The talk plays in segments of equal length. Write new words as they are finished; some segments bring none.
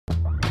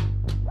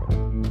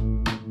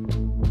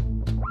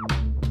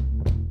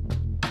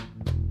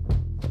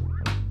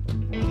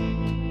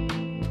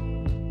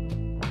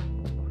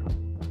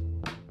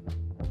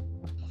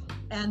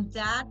And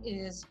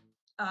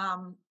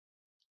um,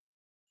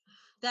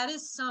 that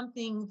is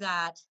something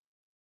that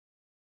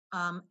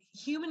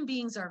human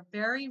beings are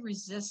very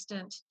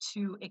resistant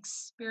to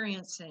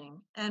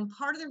experiencing. And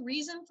part of the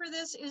reason for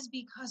this is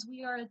because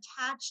we are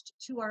attached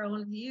to our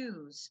own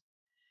views.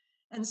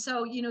 And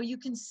so, you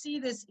can see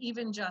this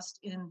even just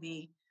in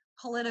the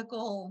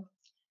political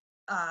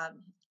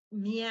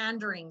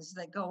meanderings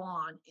that go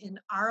on in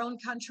our own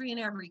country and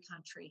every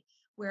country,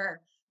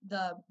 where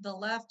the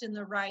left and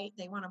the right,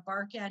 they want to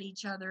bark at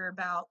each other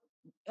about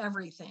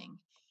everything.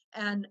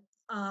 And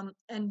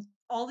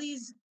all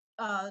these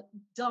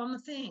dumb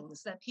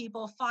things that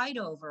people fight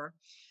over,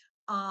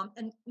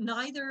 and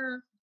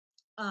neither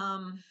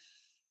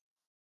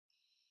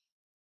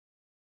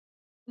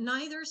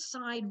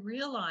side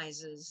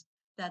realizes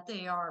that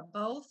they are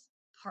both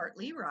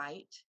partly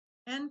right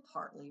and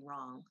partly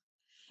wrong.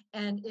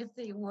 And if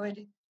they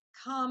would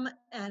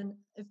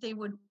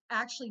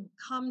actually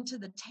come to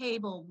the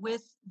table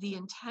with the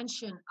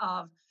intention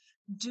of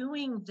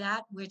doing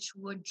that which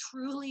would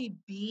truly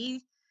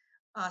be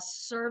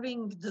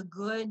serving the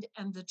good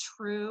and the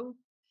true,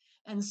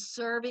 and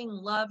serving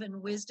love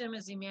and wisdom,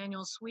 as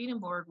Emanuel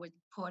Swedenborg would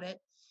put it,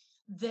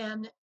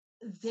 then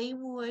they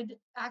would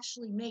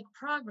actually make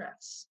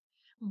progress.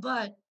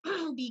 But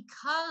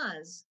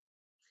because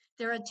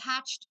they're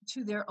attached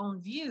to their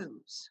own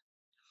views,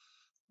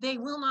 they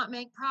will not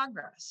make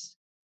progress,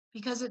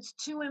 because it's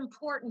too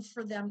important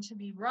for them to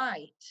be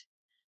right,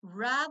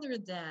 rather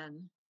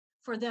than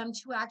for them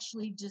to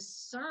actually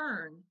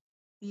discern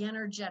the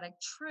energetic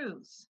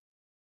truth.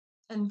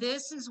 And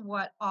this is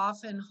what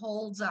often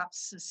holds up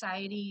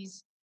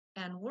societies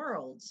and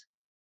worlds.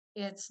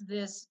 It's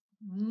this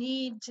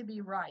need to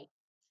be right.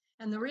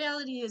 And the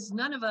reality is,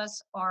 none of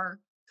us are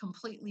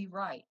completely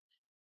right.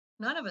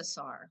 None of us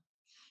are.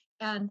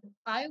 And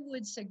I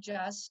would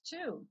suggest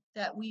too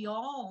that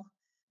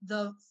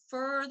the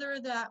further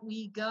that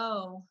we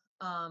go,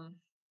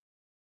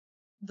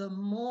 the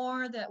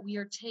more that we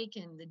are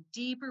taken, the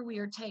deeper we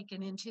are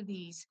taken into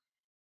these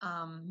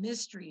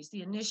mysteries,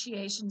 the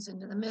initiations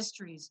into the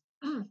mysteries.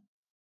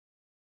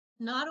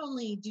 Not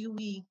only do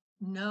we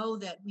know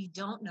that we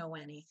don't know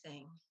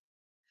anything,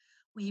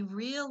 we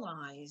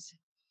realize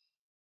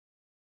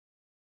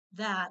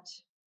that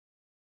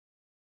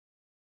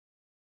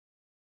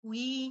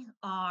we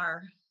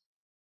are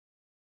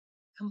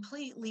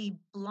completely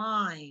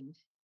blind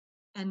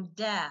and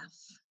deaf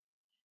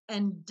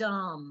and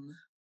dumb,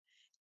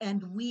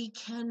 and we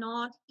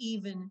cannot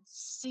even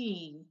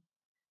see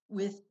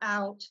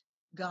without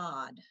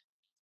God.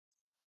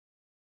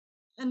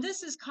 And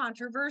this is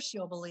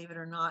controversial, believe it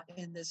or not,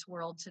 in this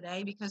world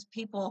today, because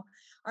people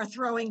are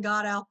throwing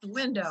God out the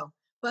window.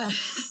 But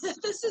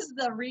this is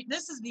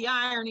the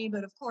irony.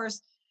 But of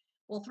course,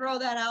 we'll throw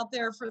that out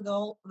there for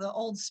the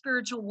old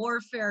spiritual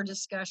warfare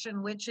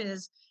discussion, which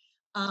is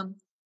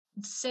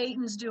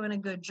Satan's doing a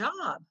good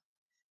job,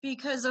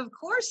 because of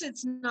course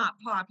it's not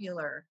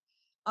popular.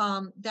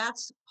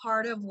 That's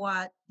part of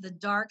what the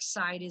dark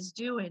side is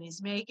doing,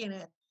 is making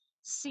it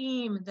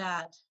seem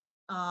that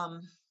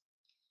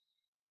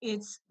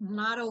it's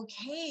not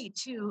okay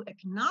to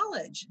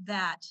acknowledge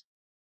that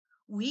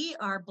we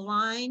are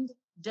blind,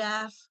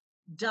 deaf,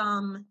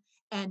 dumb,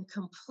 and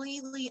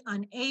completely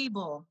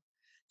unable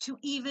to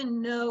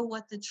even know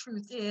what the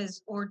truth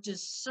is or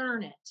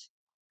discern it.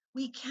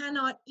 We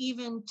cannot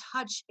even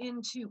touch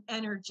into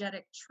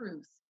energetic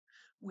truth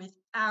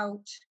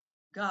without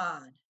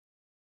God.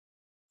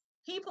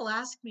 People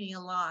ask me a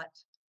lot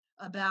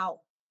about,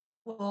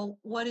 well,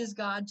 what is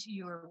God to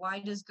you, or why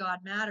does God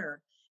matter?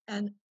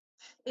 And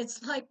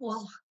it's like,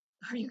 well,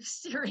 are you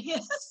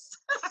serious?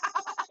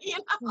 You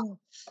know?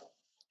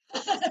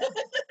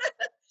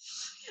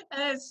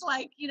 And it's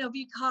like,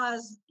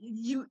 because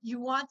you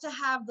want to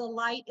have the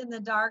light in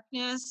the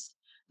darkness,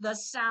 the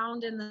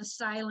sound in the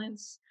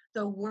silence,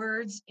 the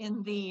words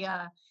in the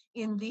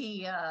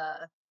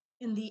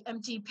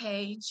empty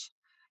page.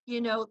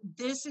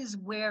 This is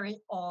where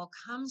it all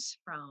comes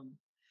from.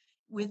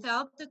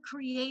 Without the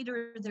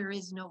creator, there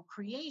is no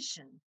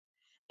creation.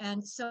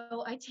 And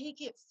so I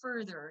take it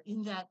further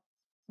in that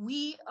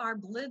we are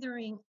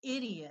blithering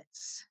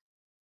idiots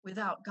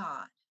without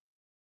God.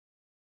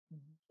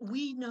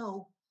 We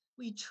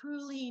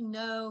truly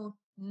know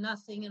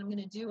nothing. And I'm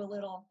going to do a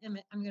little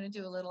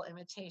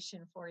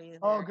imitation for you there.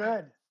 Oh,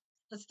 good.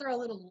 Let's throw a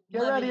little.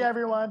 Get ready,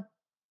 everyone.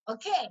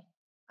 Okay.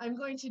 I'm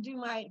going to do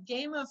my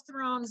Game of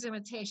Thrones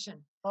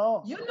imitation.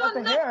 Oh, you know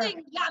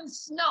nothing, Jon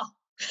Snow.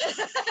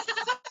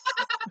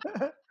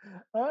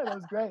 All right, that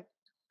was great.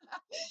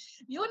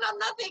 You know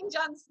nothing,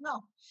 Jon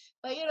Snow.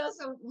 But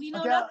so we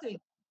know nothing.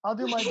 I'll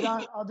do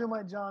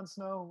my Jon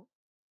Snow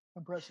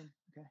impression.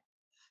 Okay.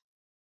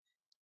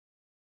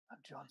 I'm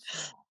Jon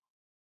Snow.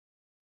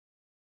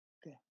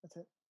 Okay, that's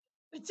it.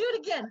 But do it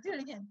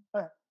again.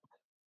 All right.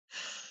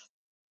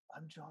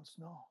 I'm Jon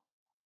Snow.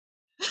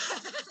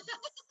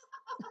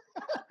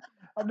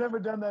 I've never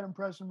done that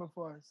impression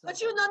before. So.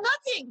 But you know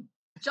nothing,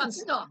 Jon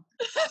Snow.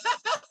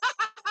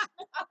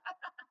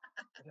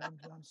 But I'm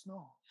Jon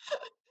Snow.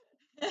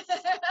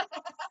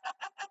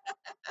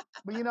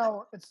 But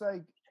it's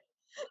like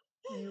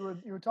you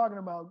were talking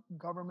about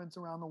governments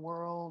around the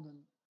world and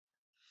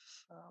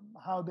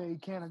how they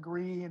can't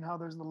agree and how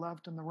there's the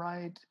left and the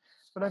right.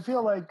 But I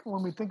feel like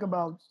when we think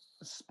about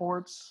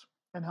sports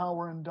and how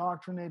we're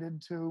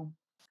indoctrinated to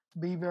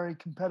be very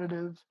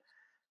competitive,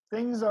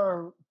 things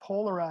are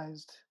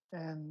polarized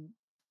and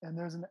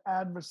there's an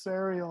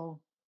adversarial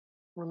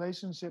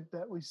relationship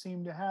that we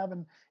seem to have.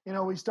 And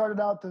we started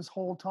out this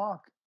whole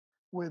talk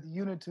with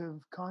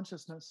unitive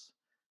consciousness,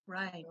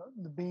 Right.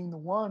 the being the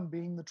one,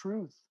 being the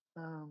truth,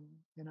 um,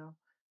 you know,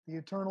 the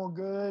eternal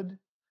good,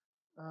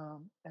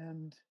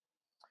 and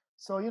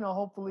so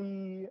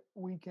hopefully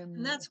we And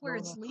can that's where go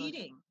in it's that direction.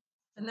 leading.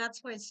 And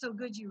that's why it's so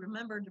good you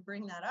remembered to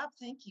bring that up.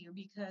 Thank you,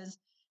 because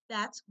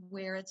that's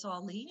where it's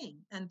all leading.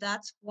 And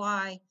that's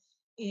why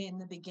in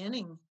the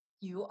beginning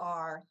you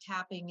are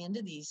tapping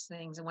into these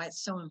things and why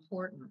it's so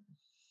important.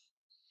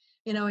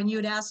 And you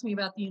had asked me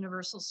about the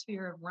universal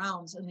sphere of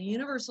realms, and the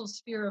universal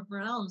sphere of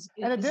realms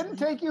And it is didn't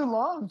take you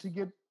long to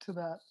get to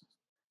that.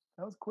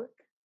 That was quick.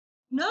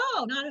 no,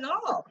 not at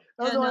all.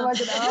 That was And only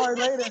like an hour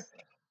later.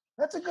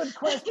 That's a good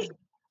question.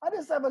 I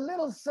just have a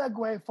little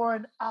segue for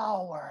an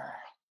hour.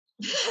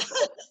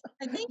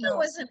 I think it No,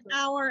 was an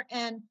hour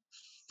and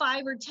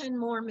 5 or 10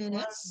 more well,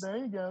 minutes. there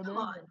you go. There Come you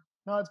on. go.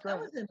 No, it's That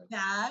great. wasn't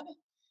bad.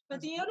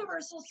 But That's the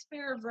universal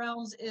sphere of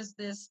realms is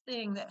this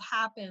thing that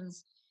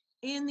happens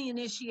in the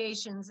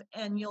initiations,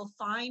 and you'll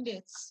find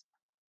it's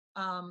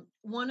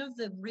one of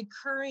the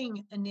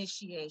recurring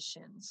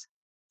initiations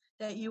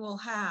that you will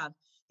have.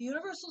 The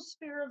universal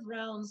sphere of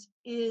realms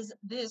is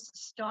this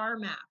star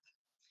map,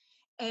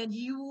 and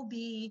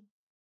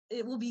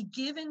it will be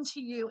given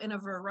to you in a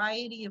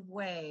variety of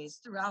ways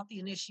throughout the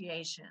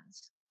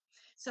initiations.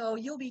 So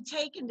you'll be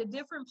taken to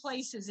different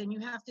places and you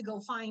have to go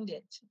find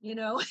it,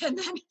 and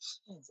then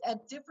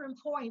at different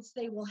points,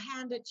 they will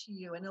hand it to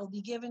you and it'll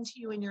be given to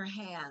you in your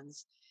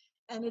hands.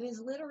 And it is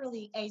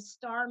literally a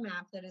star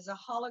map that is a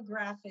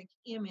holographic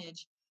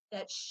image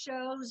that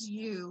shows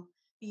you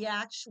the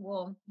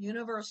actual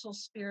universal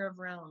sphere of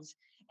realms.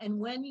 And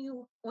when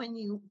you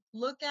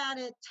look at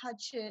it,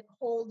 touch it,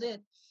 hold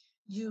it,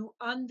 you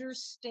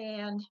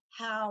understand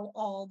how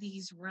all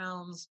these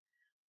realms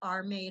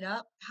are made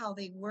up, how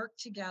they work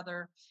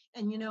together.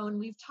 And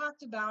we've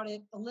talked about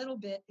it a little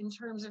bit in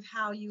terms of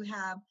how you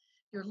have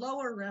your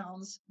lower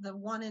realms, the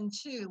 1 and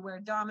 2, where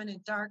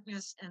dominant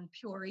darkness and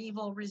pure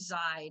evil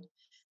reside,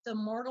 the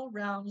mortal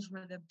realms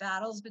where the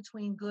battles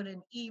between good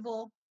and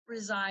evil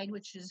reside,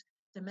 which is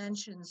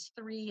dimensions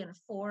 3 and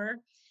 4.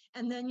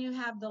 And then you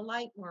have the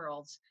light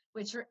worlds,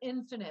 which are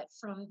infinite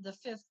from the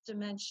 5th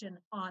dimension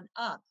on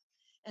up.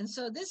 And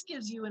so this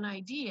gives you an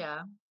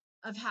idea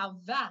of how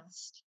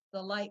vast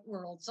the light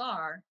worlds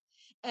are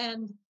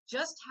and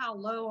just how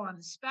low on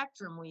the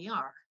spectrum we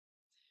are.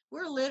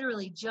 We're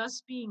literally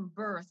just being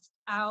birthed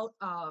out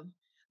of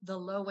the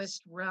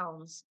lowest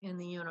realms in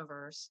the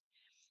universe.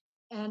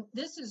 And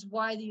this is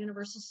why the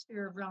universal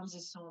sphere of realms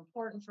is so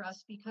important for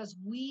us, because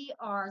we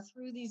are,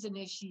 through these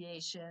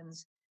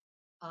initiations,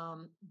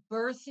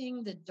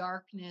 birthing the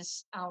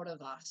darkness out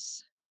of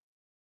us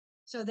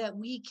so that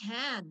we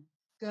can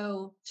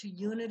go to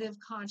unitive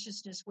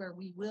consciousness where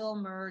we will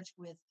merge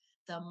with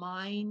the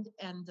mind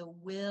and the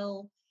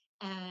will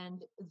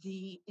and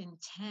the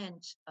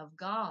intent of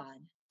God.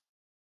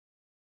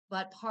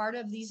 But part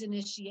of these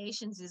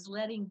initiations is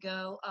letting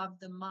go of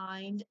the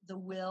mind, the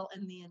will,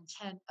 and the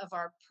intent of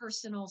our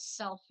personal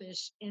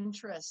selfish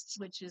interests,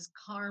 which is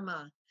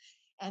karma.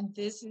 And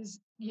this is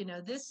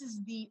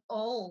the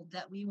old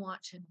that we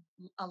want to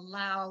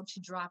allow to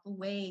drop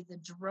away, the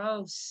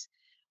dross,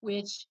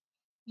 which,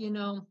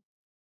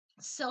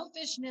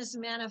 selfishness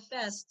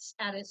manifests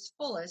at its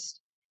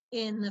fullest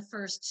in the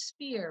first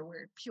sphere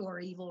where pure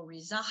evil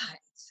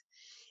resides.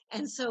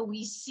 And so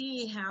we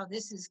see how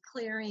this is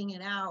clearing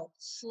it out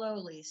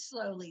slowly,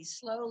 slowly,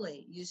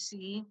 slowly. You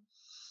see,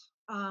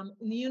 the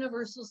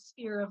universal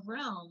sphere of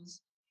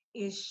realms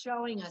is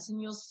showing us,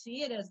 and you'll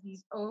see it as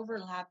these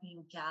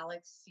overlapping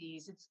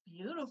galaxies. It's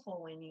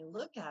beautiful when you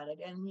look at it,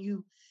 and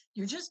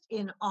you're just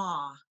in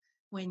awe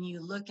when you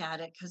look at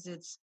it, because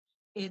it's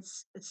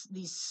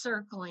these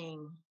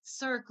circling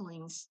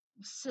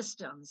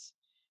systems.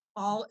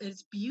 All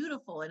it's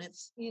beautiful, and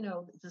it's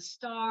the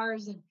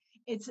stars, and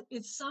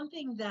it's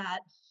something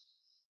that,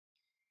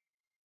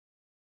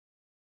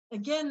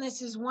 again,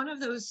 this is one of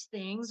those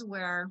things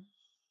where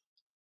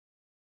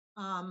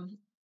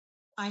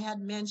I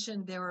had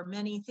mentioned there are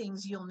many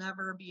things you'll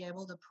never be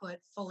able to put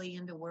fully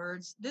into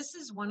words. This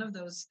is one of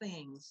those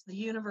things, the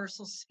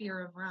universal sphere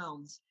of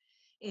realms.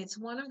 It's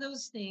one of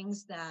those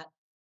things that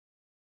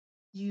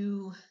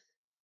you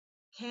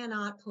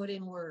cannot put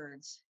in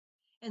words.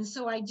 And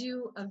so I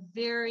do a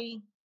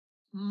very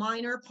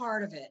minor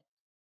part of it,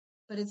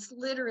 but it's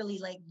literally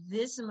like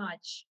this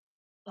much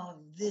of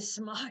this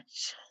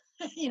much,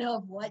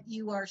 of what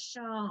you are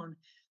shown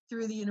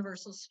through the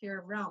universal sphere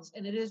of realms.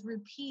 And it is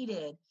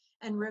repeated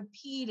and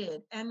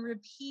repeated and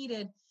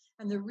repeated.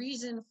 And the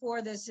reason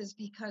for this is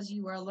because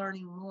you are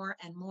learning more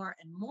and more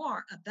and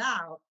more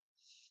about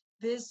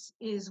this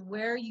is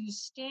where you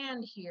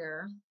stand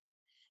here.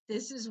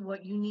 this is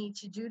what you need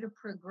to do to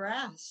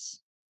progress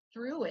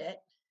through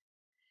it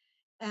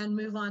and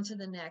move on to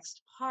the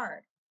next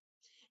part.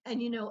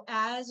 And,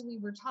 as we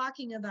were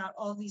talking about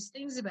all these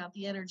things about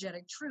the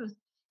energetic truth,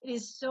 it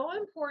is so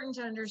important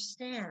to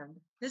understand.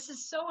 This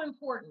is so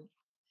important.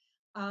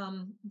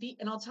 And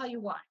I'll tell you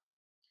why.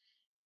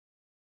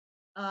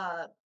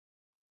 A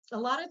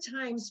lot of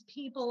times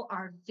people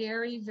are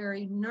very,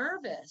 very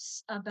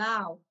nervous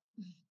about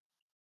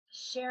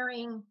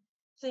sharing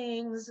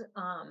things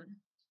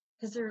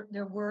because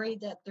they're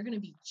worried that they're going to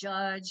be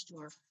judged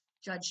or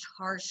judged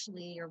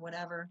harshly or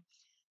whatever.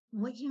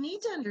 What you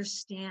need to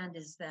understand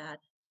is that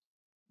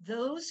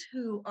those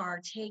who are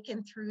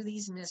taken through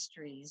these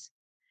mysteries,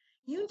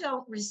 you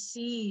don't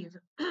receive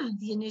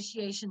the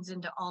initiations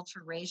into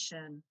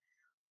alteration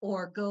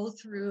or go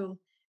through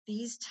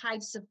these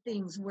types of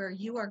things where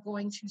you are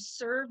going to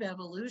serve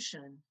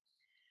evolution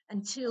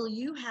until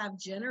you have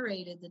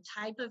generated the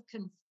type of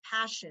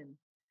compassion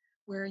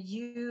where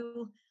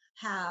you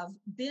have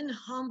been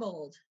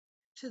humbled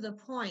to the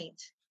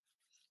point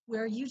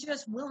where you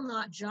just will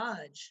not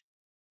judge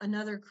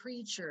another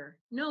creature,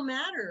 no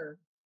matter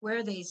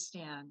where they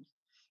stand.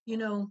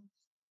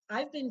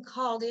 I've been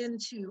called in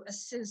to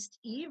assist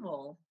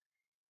evil,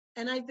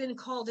 and I've been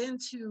called in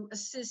to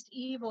assist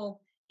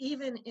evil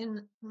even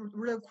in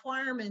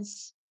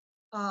requirements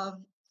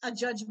of a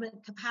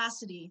judgment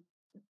capacity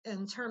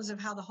in terms of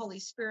how the Holy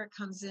Spirit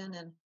comes in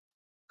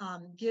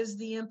and gives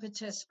the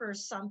impetus for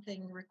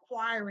something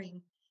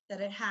requiring that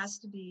it has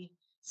to be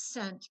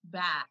sent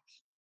back.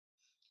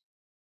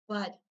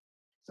 But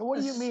so what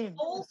do you mean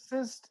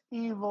assist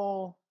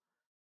evil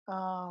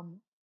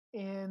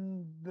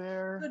in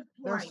their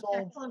soul?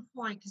 Excellent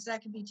point, because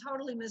that can be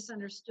totally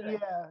misunderstood.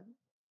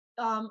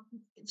 Yeah.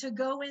 To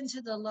go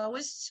into the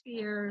lowest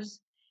spheres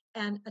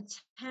and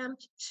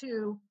attempt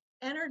to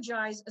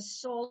energize a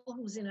soul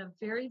who's in a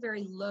very,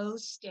 very low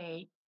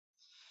state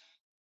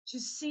to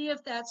see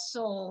if that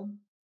soul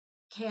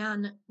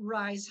can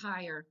rise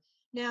higher.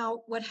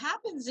 Now, what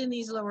happens in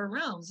these lower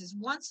realms is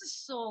once a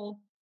soul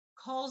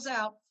calls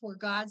out for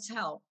God's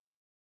help,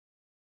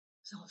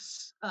 so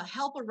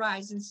help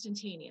arrives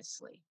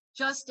instantaneously,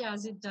 just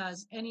as it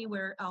does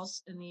anywhere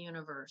else in the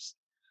universe.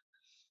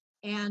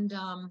 And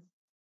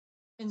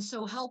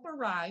so help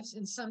arrives,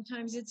 and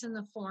sometimes it's in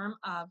the form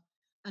of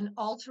an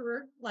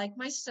alterer like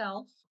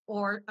myself,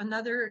 or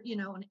another,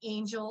 an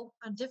angel,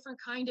 a different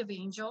kind of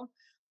angel,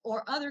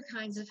 or other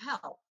kinds of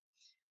help.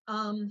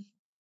 And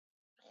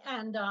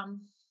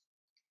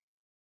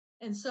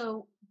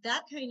so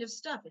that kind of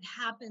stuff, it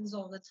happens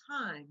all the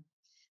time.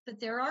 But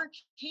there are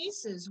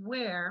cases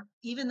where,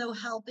 even though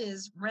help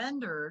is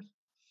rendered,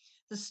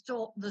 the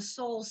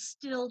soul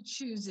still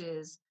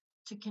chooses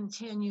to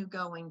continue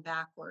going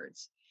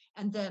backwards.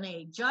 And then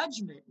a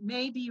judgment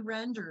may be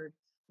rendered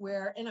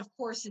where, and of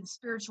course in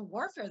spiritual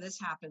warfare, this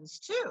happens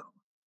too,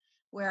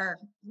 where,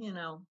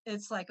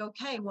 it's like,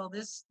 okay, well,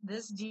 this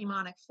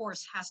demonic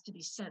force has to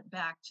be sent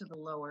back to the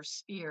lower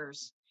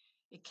spheres.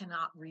 It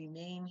cannot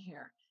remain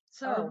here.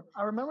 So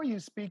I remember you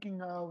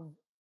speaking of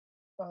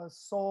a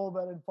soul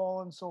that had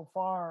fallen so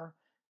far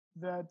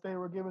that they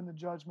were given the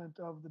judgment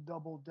of the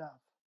double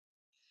death.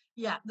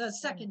 Yeah, the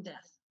second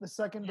death. The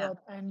second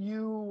death, and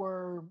you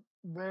were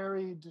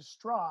very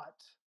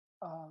distraught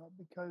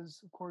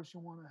because, of course, you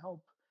want to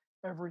help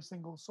every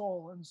single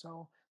soul, and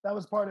so that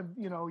was part of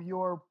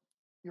your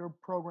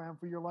program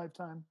for your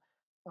lifetime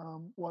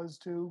was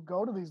to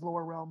go to these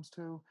lower realms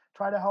to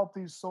try to help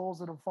these souls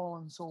that have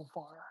fallen so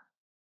far.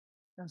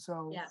 And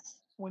so, yes,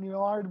 when you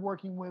are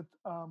working with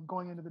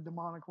going into the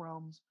demonic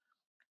realms,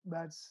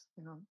 that's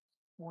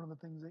one of the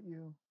things that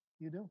you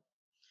do.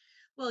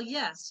 Well,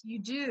 yes, you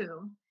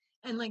do.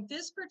 And like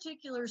this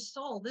particular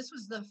soul, this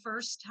was the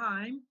first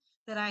time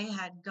that I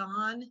had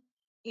gone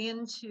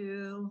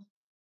into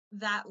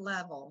that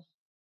level.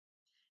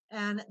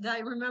 And I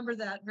remember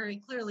that very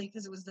clearly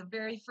because it was the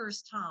very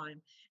first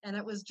time. And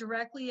it was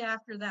directly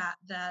after that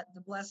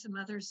the Blessed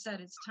Mother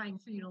said, it's time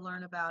for you to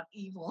learn about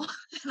evil.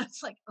 And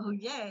it's like, oh,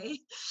 yay.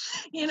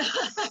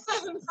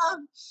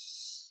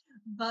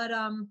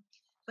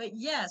 But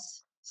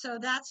yes, so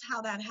that's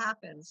how that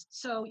happens.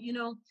 So,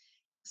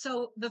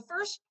 so the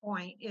first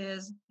point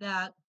is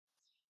that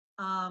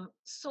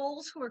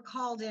souls who are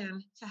called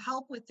in to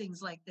help with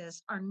things like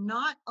this are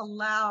not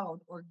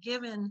allowed or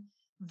given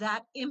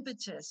that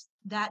impetus,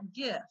 that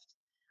gift,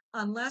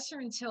 unless or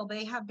until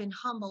they have been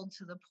humbled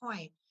to the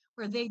point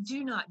where they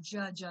do not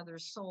judge other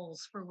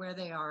souls for where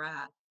they are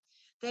at.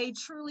 They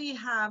truly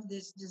have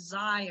this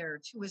desire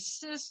to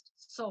assist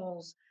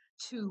souls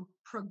to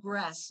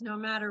progress, no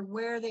matter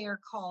where they are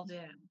called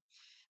in.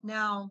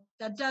 Now,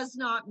 that does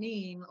not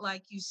mean,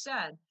 like you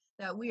said,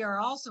 that we are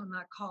also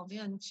not called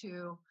in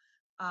to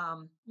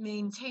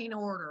maintain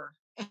order.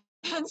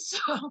 And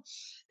so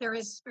there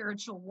is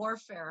spiritual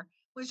warfare,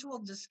 which we'll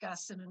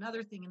discuss in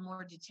another thing in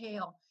more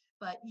detail.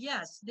 But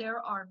yes, there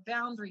are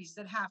boundaries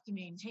that have to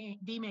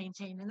be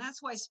maintained. And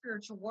that's why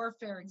spiritual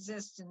warfare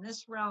exists in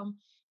this realm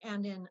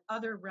and in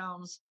other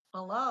realms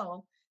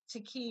below, to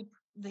keep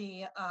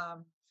the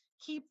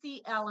keep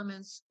the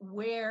elements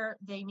where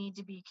they need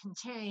to be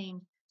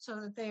contained so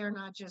that they are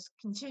not just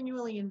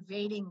continually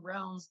invading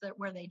realms that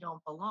where they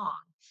don't belong.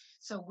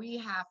 So we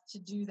have to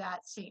do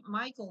that. Saint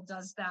Michael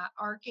does that.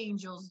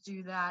 Archangels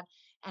do that,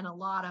 and a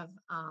lot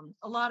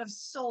of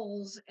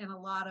souls and a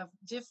lot of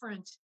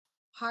different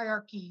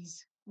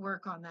hierarchies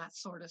work on that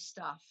sort of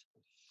stuff.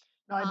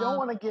 Now, I don't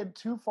want to get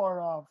too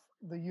far off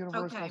the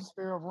universal Okay.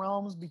 sphere of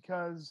realms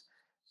because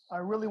I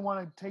really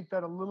want to take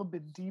that a little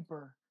bit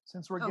deeper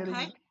since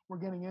Okay. we're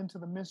getting into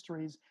the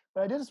mysteries.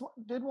 But I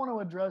did want to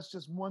address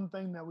just one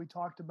thing that we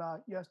talked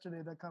about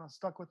yesterday that kind of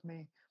stuck with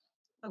me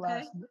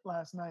Okay.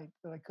 last night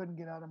that I couldn't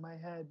get out of my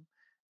head.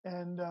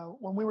 And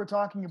when we were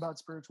talking about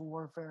spiritual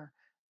warfare,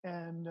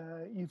 and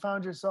you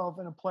found yourself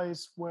in a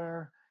place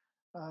where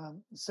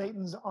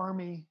Satan's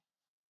army,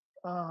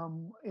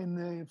 in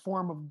the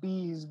form of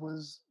bees,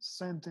 was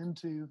sent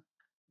into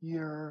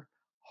your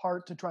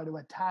heart to try to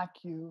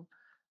attack you.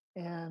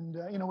 And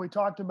we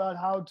talked about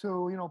how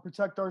to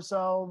protect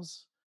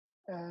ourselves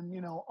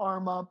and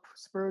arm up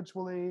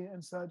spiritually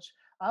and such.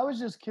 I was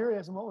just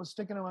curious, and what was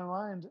sticking in my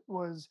mind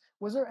was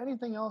there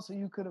anything else that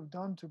you could have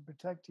done to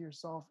protect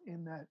yourself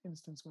in that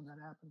instance when that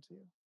happened to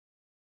you?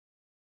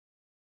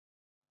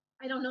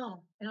 I don't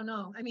know. I don't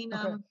know. I mean,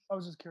 Okay, I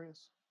was just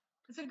curious.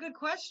 it's a good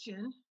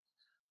question.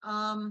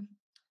 Um,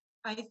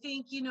 I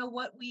think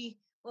what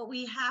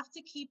we have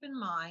to keep in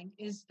mind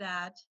is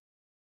that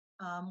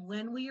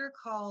when we are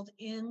called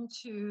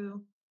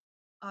into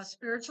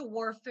spiritual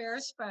warfare,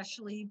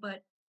 especially,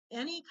 but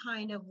any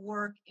kind of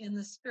work in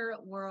the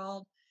spirit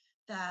world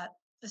that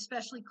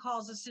especially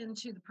calls us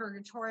into the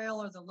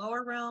purgatorial or the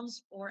lower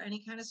realms or any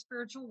kind of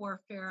spiritual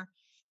warfare,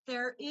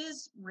 there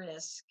is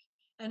risk.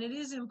 And it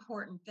is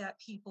important that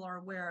people are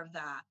aware of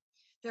that.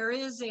 There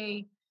is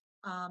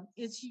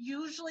it's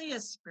usually a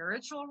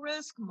spiritual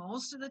risk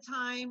most of the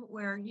time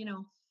where,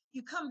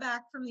 you come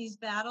back from these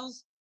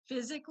battles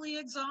physically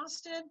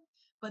exhausted,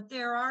 but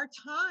there are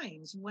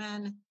times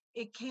when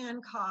it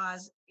can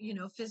cause,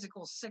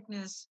 physical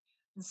sickness,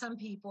 and some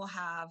people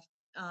have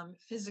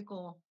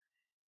physical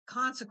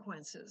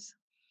consequences.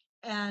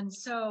 And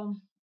so,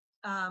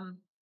 um,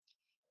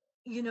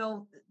 you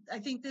know, I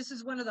think this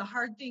is one of the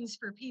hard things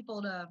for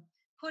people to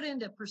put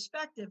into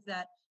perspective,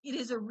 that it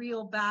is a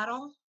real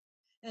battle.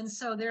 And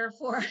so,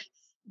 therefore,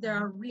 there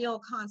Mhm. are real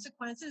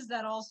consequences.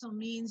 That also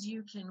means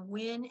you can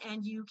win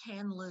and you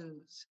can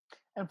lose.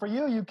 And for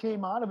you, you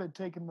came out of it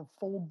taking the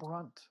full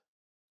brunt,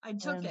 I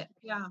took and it.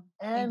 Yeah,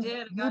 I and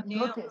did. I you got took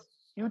nailed. it.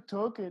 You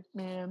took it,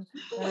 man.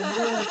 And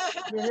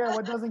you're here.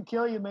 What doesn't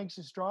kill you makes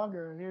you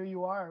stronger. Here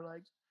you are,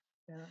 like,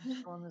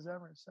 strong as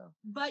ever. So,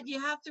 But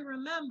you have to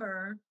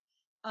remember,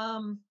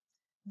 um,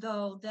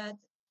 though, that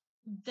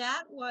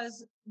that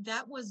was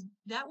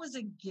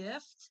a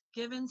gift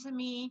given to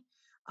me,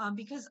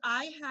 because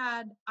I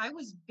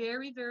was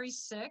very, very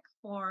sick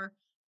for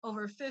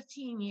over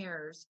 15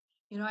 years.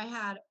 I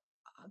had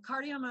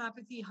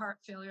cardiomyopathy, heart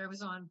failure. I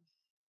was on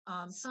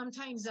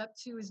sometimes up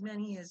to as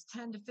many as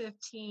 10 to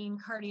 15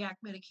 cardiac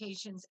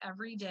medications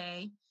every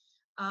day.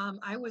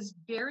 I was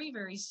very,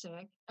 very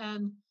sick,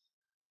 and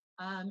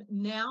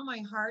now my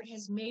heart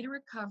has made a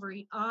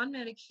recovery on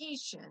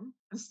medication.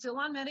 I'm still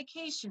on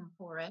medication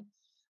for it,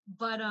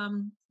 but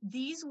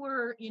these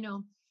are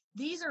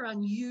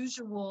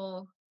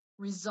unusual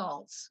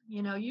results.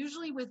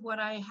 Usually with what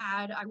I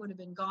had, I would have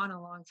been gone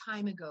a long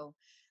time ago.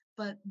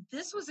 But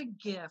this was a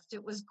gift.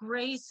 It was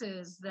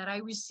graces that I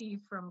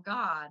received from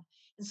God.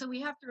 And so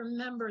we have to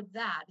remember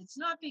that. It's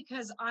not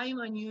because I'm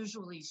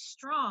unusually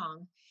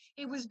strong.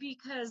 It was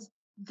because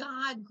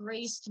God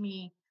graced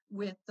me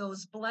with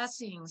those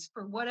blessings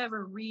for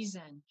whatever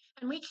reason.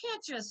 And we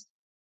can't just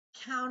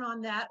count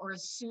on that or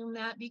assume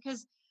that,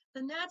 because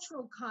the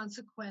natural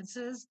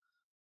consequences,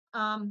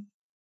 um,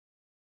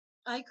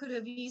 I could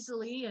have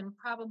easily and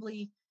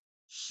probably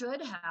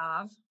should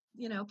have,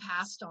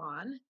 passed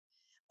on.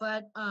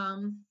 But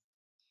um,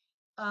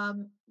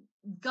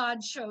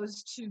 God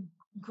chose to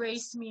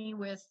grace me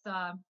with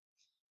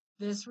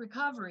this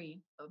recovery.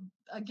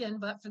 Again,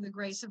 but for the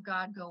grace of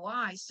God go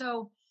I.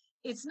 So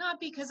it's not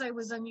because I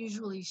was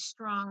unusually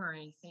strong or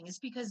anything. It's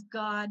because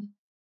God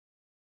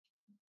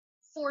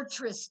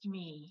fortressed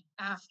me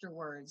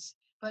afterwards.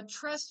 But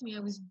trust me, I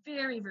was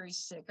very, very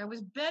sick. I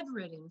was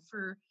bedridden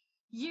for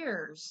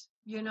years,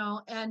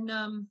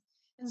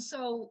 and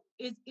so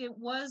it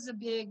was a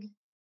big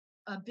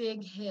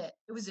hit.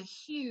 It was a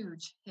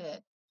huge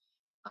hit.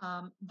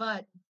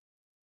 But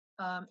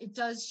it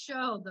does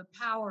show the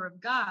power of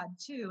God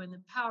too, and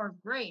the power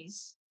of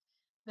grace,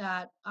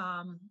 that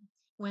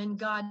when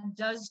God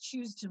does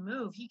choose to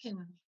move, he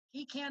can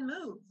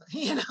move.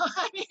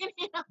 I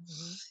mean,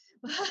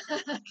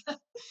 mhm,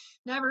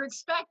 never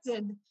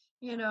expected,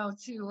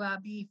 to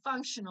be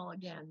functional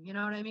again. You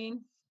know what I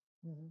mean?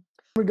 mhm.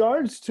 In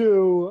regards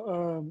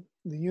to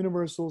the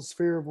universal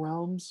sphere of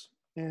realms,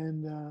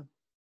 and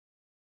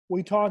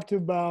we talked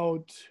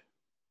about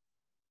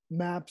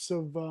maps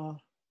of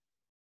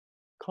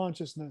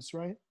consciousness,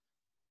 right?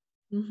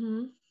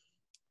 Mm-hmm.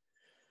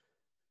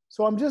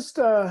 So I'm just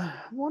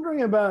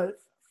wondering about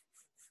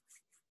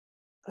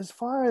As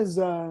far as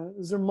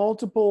is there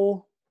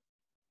multiple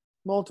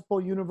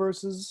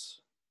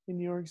universes in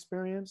your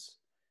experience?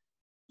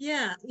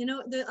 Yeah, you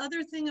know, the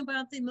other thing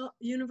about the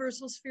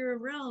universal sphere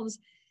of realms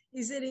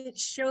is that it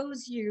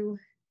shows you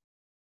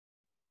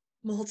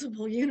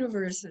multiple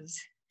universes.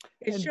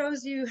 It And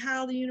shows you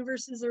how the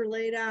universes are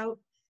laid out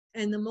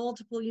and the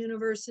multiple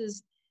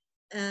universes.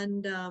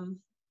 And,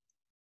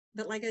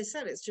 but like I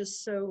said, it's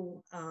just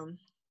so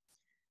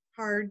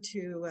hard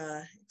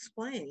to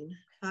explain.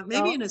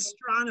 Maybe now, an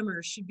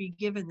astronomer should be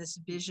given this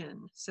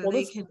vision so well,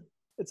 they this can.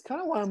 it's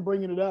kind of why I'm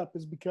bringing it up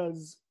is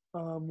because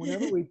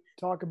whenever we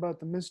talk about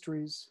the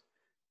mysteries,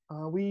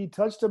 we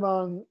touched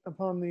upon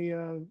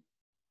the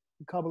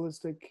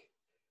Kabbalistic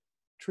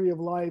tree of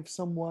life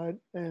somewhat,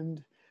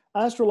 and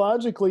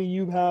astrologically,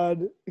 you've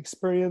had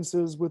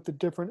experiences with the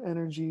different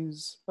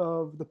energies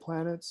of the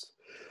planets,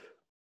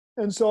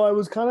 and so I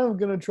was kind of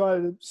going to try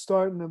to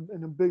start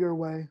in a bigger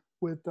way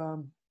with.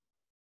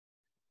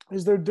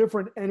 Is there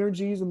different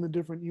energies in the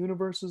different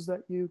universes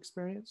that you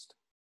experienced?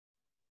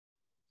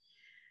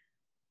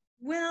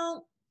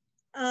 Well,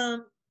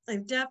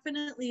 I've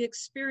definitely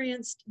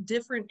experienced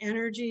different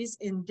energies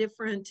in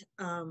different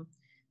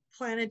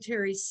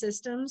planetary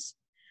systems,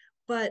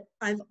 but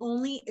I've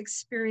only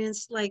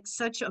experienced like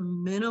such a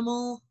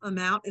minimal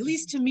amount. At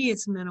least to me,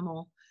 it's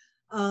minimal.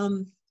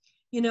 Um,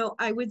 you know,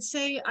 I would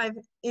say I've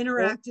Well,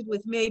 interacted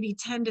with maybe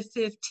 10 to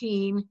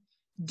 15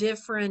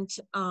 different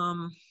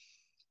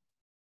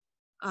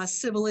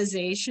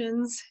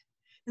civilizations.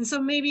 And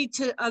so maybe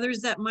to others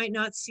that might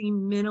not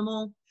seem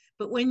minimal,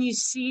 but when you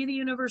see the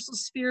universal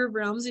sphere of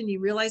realms and you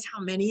realize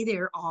how many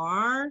there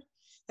are,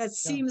 that yeah.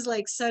 seems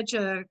like such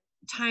a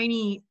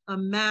tiny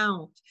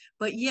amount.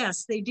 But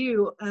yes, they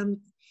do.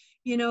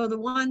 You know, the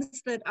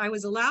ones that I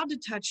was allowed to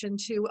touch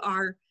into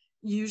are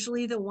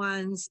usually the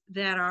ones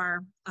that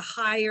are a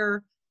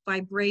higher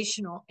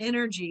vibrational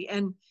energy.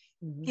 And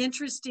Hmm.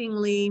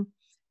 interestingly,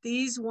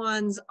 these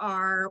ones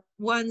are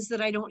ones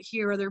that I don't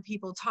hear other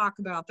people talk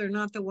about. They're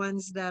not the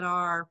ones that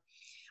are,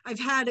 I've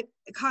had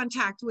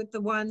contact with the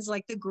ones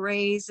like the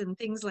grays and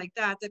things like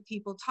that that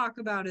people talk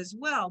about as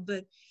well.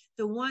 But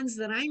the ones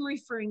that I'm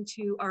referring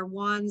to are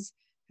ones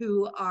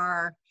who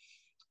are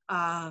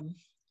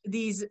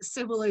these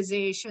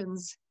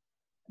civilizations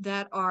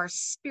that are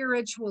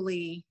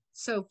spiritually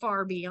so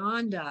far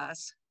beyond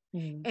us.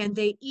 Hmm. And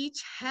they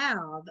each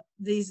have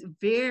these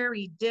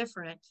very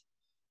different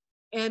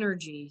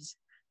energies.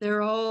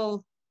 They're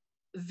all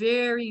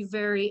very,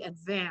 very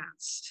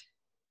advanced,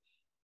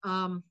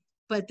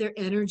 but their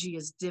energy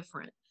is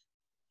different.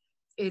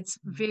 It's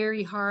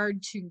very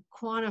hard to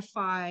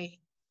quantify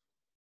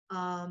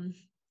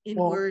in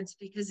Well, words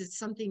because it's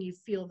something you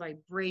feel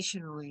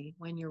vibrationally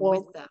when you're with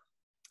well, them.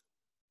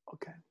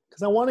 okay.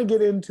 Because I want to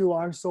get into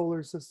our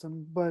solar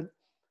system, but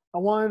I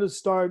wanted to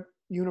start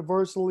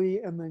universally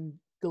and then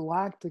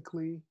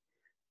galactically.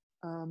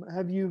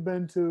 Have you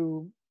been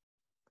to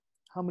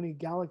how many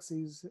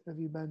galaxies have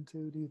you been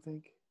to, do you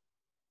think?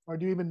 Or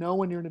do you even know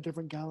when you're in a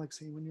different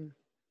galaxy when you're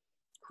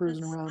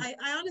cruising That's, around?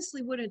 I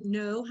honestly wouldn't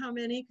know how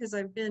many because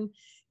I've been,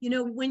 you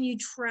know, when you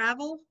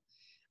travel,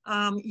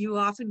 you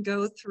often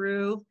travel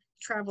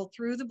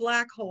through the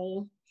black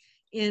hole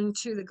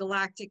into the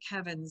galactic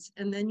heavens,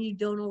 and then you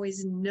don't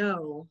always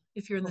know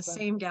if you're in the Okay.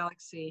 same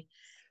galaxy.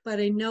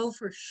 But I know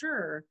for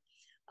sure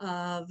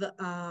of,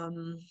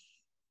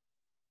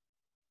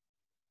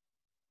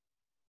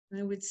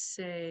 I would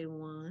say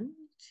one,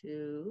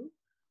 two,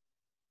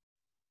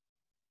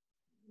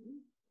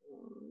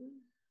 four.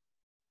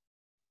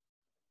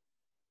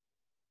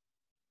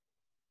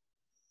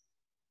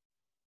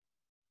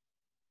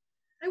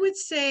 I would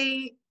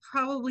say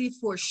probably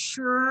for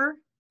sure,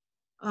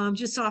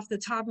 just off the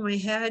top of my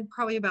head,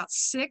 probably about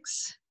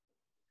six.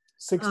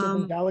 Six different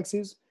Um,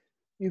 galaxies,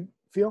 you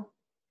feel?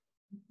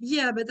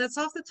 yeah, but that's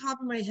off the top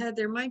of my head.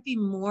 There might be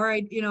more.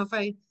 You know, if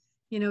I,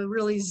 you know,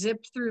 really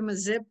zipped through my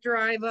zip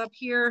drive up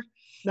here.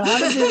 Now,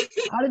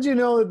 how did you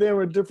know that there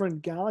were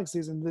different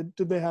galaxies and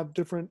did they have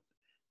different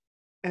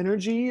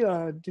energy?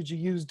 Did you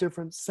use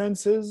different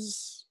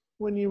senses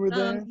when you were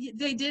there?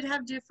 They did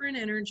have different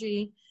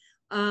energy,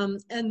 and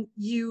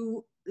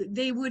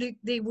they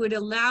would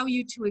allow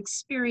you to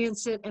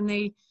experience it, and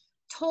they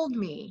told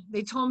me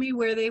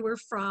where they were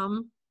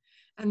from,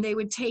 and they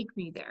would take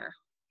me there.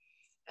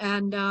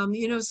 And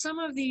you know, some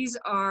of these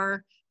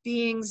are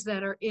beings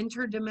that are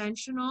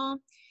interdimensional,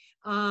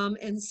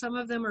 and some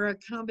of them are a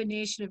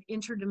combination of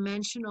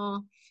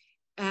interdimensional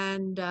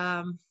and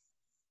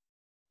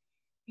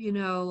you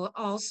know,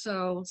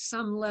 also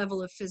some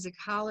level of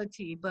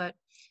physicality, but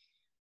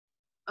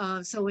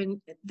so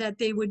in that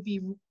they would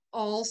be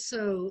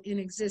also in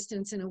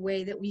existence in a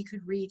way that we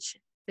could reach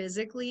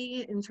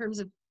physically in terms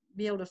of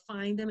be able to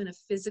find them in a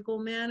physical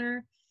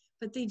manner,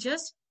 but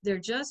they're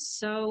just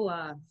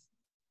so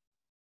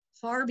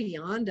far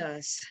beyond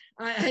us.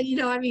 You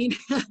know, I mean,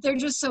 they're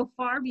just so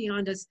far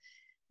beyond us,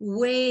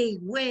 way,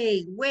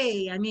 way,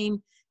 way. I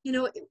mean, you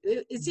know,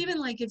 it's even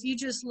like if you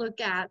just look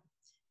at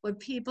what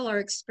people are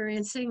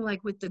experiencing,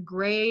 like with the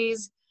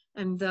grays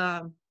and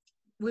the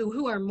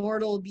who are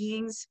mortal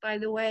beings, by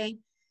the way.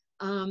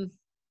 Um,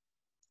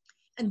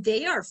 and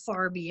they are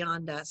far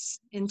beyond us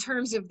in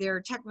terms of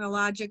their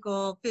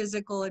technological,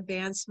 physical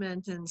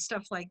advancement and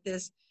stuff like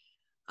this.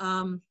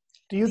 Do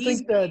you These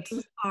think that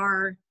beings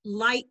are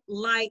light,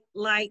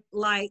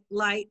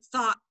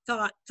 thought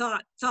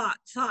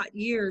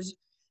years,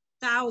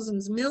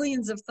 thousands,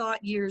 millions of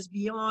thought years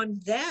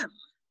beyond them.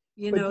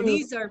 You but know, you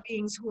these are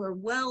beings who are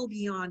well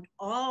beyond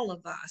all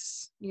of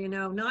us, you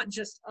know, not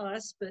just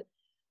us, but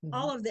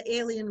all Mhm. of the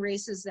alien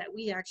races that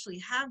we actually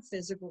have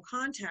physical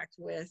contact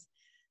with,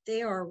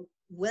 they are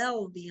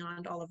well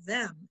beyond all of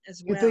them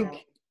as you well.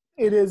 think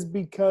it is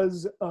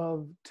because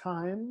of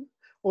time,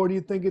 or do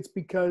you think it's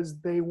because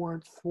they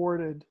weren't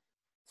thwarted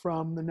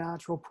from the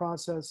natural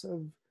process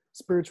of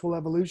spiritual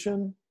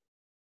evolution?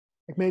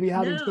 Like maybe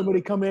having No,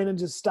 somebody come in and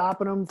just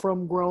stopping them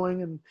from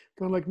growing and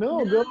going like,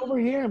 no, go over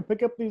no, here and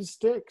pick up these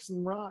sticks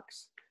and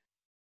rocks.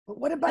 But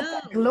what about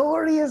that no,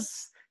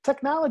 glorious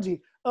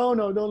technology? Oh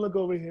no, don't look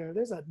over here.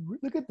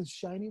 Look at this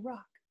shiny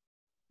rock.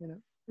 You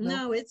know, no.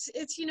 no.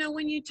 It's you know,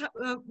 when you talk,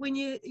 when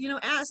you know,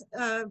 ask.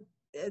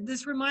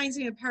 This reminds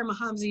me of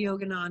Paramahamsa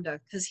Yogananda,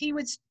 because he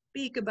would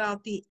speak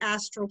about the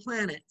astral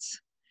planets.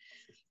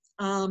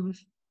 Um,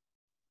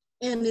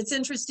 and it's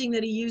interesting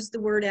that he used the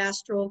word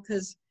astral,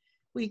 because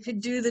we could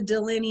do the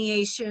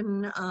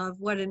delineation of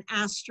what an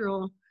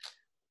astral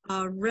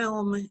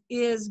realm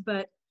is,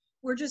 but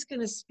we're just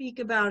going to speak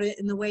about it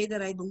in the way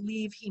that I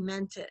believe he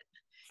meant it.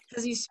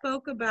 Because he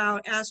spoke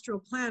about astral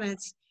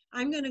planets.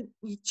 I'm going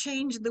to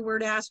change the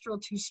word astral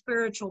to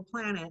spiritual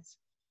planets,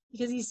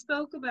 because he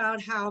spoke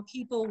about how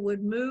people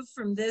would move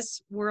from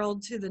this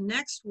world to the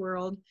next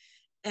world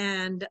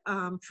and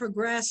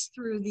progress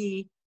through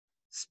the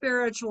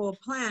spiritual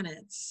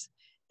planets.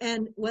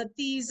 And what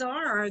these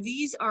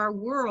are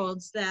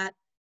worlds that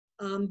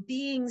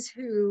beings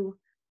who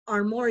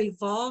are more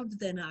evolved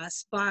than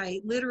us by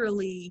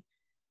literally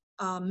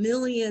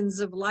millions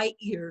of light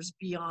years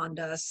beyond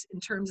us in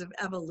terms of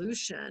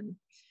evolution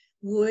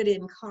would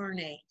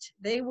incarnate.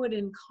 They would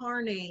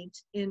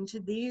incarnate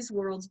into these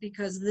worlds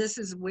because this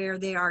is where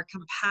they are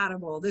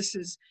compatible. This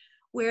is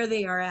where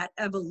they are at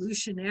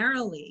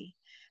evolutionarily.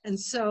 And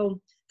so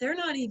they're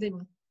not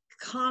even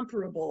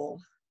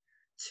comparable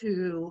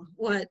to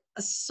what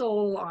a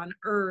soul on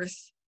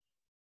earth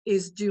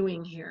is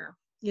doing here.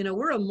 You know,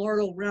 we're a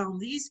mortal realm.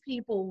 These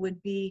people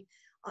would be,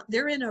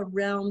 they're in a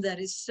realm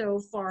that is so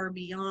far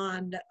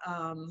beyond,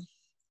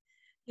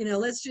 you know,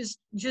 let's just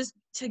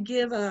to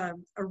give a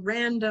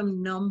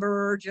random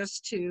number,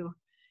 just to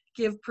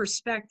give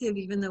perspective,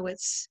 even though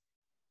it's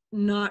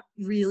not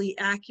really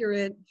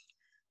accurate.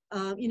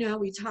 You know,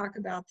 we talk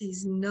about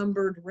these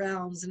numbered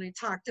realms, and I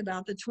talked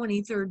about the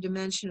 23rd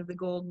dimension of the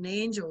golden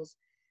angels.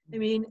 I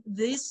mean,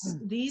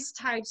 these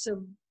types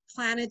of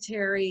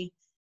planetary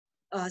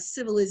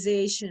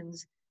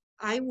civilizations,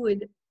 I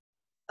would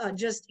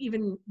just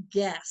even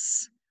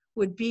guess,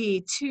 would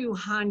be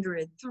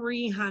 200,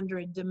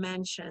 300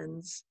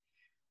 dimensions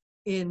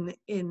in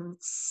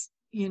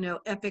you know,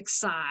 epic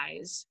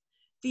size.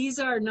 These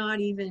are not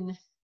even,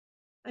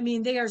 I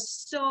mean, they are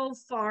so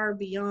far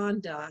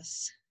beyond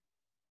us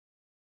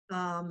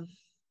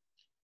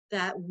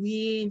that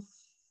we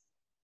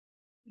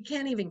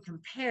can't even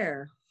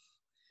compare.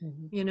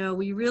 Mhm. You know,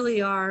 we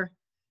really are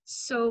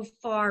so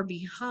far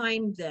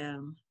behind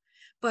them.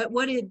 But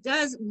what it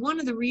does, one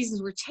of the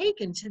reasons we're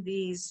taken to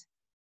these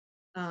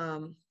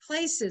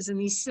places and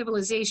these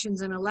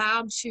civilizations and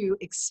allowed to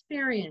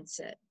experience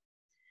it,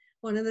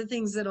 one of the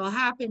things that will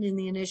happen in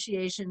the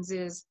initiations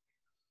is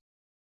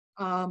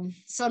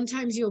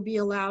sometimes you'll be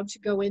allowed to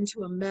go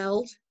into a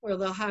meld where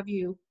they'll have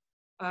you,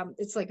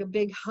 it's like a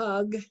big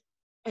hug,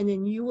 and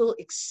then you will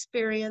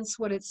experience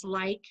what it's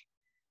like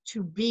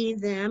to be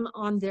them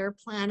on their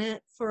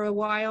planet for a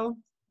while,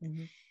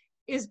 Mhm.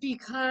 is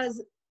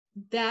because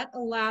that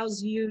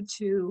allows you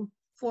to,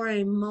 for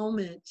a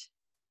moment,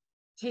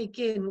 take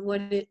in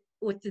what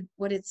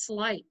it's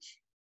like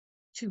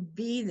to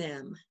be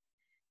them.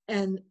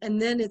 And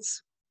then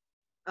it's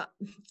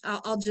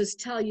I'll just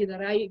tell you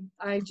that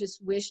I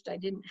just wished I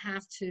didn't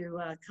have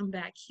to come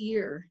back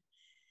here,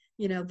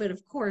 you know, but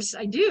of course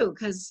I do,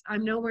 because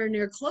I'm nowhere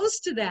near close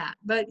to that.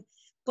 But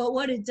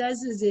what it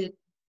does is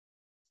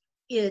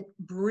it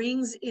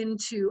brings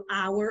into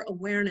our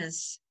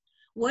awareness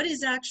what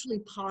is actually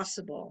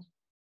possible.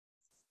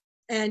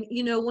 And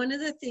you know, one of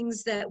the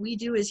things that we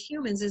do as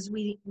humans is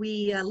we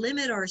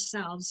limit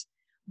ourselves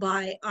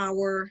by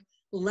our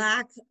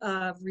lack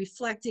of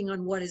reflecting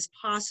on what is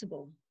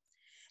possible.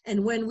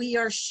 And when we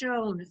are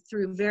shown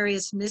through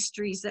various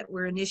mysteries that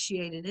we're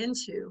initiated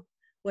into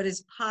what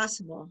is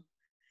possible,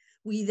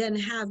 we then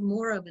have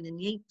more of an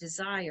innate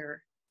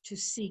desire to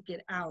seek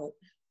it out.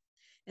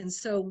 And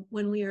so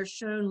when we are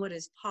shown what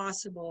is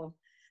possible,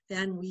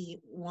 then we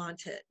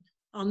want it.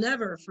 I'll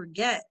never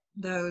forget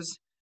those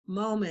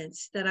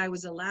moments that I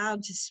was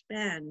allowed to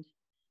spend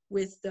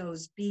with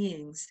those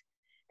beings.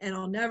 And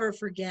I'll never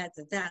forget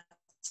that that's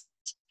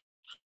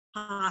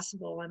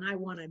possible. And I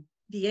want to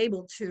be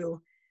able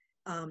to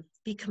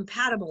be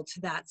compatible to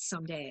that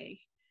someday.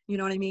 You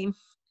know what I mean?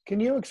 Can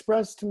you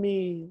express to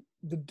me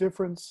the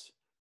difference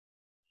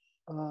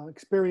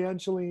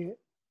experientially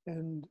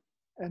and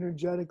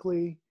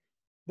energetically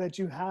that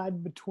you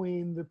had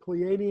between the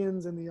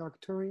Pleiadians and the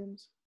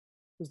Arcturians?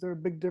 Was there a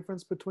big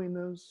difference between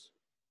those?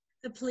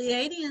 The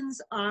Pleiadians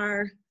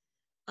are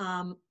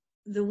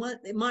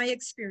my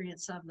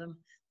experience of them.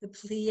 The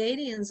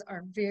Pleiadians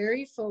are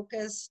very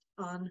focused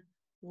on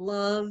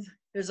love.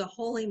 There's a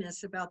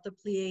holiness about the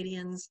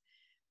Pleiadians,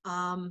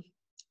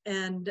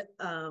 and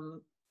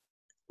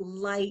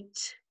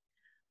light.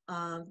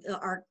 The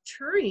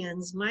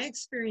Arcturians, my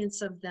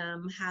experience of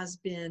them has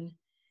been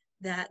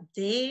that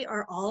they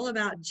are all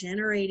about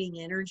generating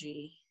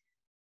energy.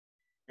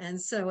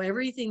 And so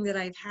everything that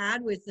I've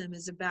had with them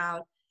is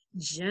about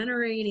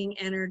generating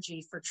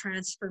energy for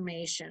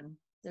transformation.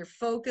 They're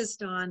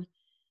focused on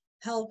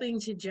helping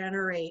to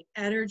generate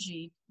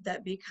energy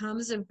that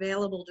becomes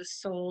available to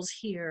souls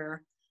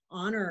here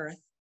on Earth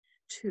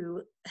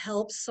to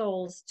help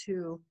souls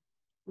to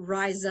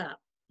rise up.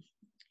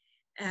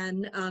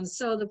 And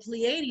so the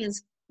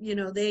Pleiadians, you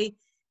know, they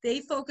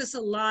focus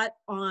a lot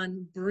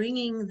on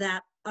bringing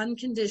that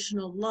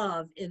unconditional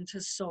love into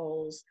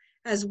souls,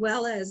 as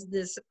well as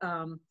this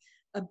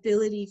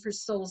ability for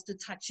souls to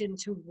touch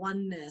into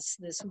oneness,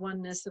 this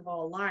oneness of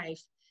all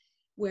life.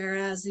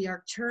 Whereas the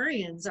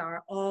Arcturians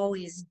are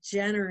always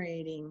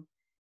generating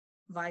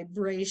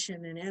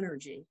vibration and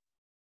energy.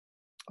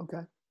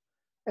 Okay.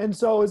 And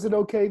so is it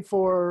okay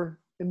for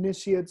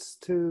initiates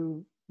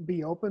to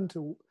be open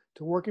to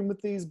working with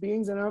these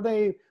beings? And are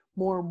they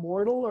more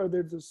mortal, or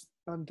they're just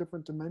on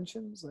different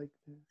dimensions? Like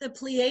the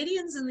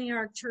Pleiadians and the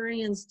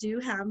Arcturians do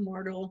have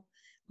mortal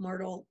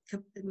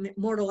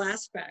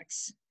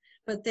aspects,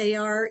 but they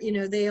are, you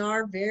know, they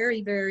are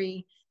very,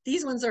 very,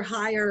 these ones are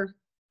higher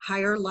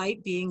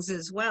light beings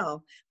as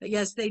well. But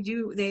yes, they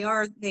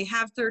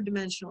have third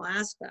dimensional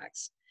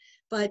aspects.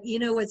 But you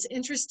know, what's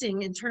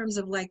interesting in terms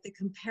of like the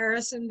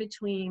comparison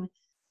between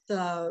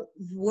the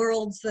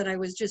worlds that I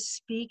was just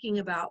speaking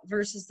about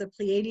versus the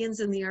Pleiadians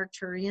and the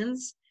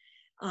Arcturians,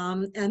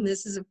 and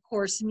this is of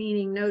course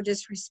meaning no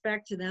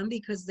disrespect to them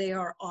because they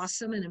are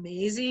awesome and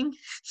amazing.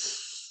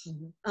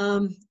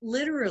 Mm-hmm.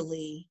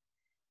 Literally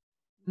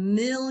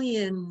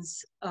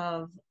millions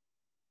of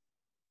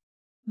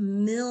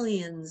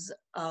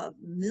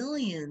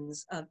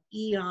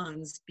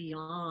eons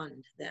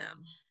beyond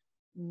them.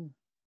 Mm.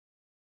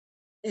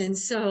 And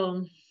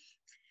so,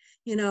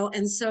 you know,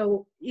 and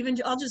so even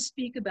I'll just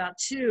speak about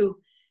two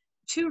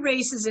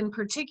races in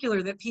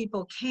particular that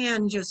people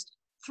can just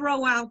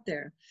throw out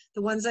there.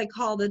 The ones I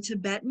call the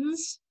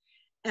Tibetans,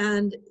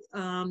 and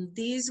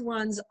these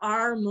ones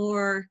are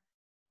more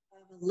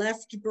of a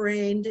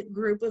left-brained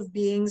group of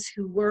beings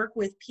who work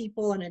with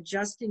people and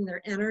adjusting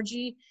their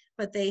energy,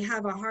 but they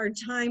have a hard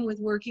time with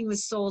working with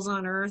souls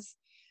on Earth.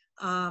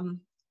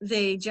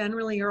 They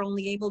generally are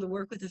only able to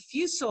work with a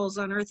few souls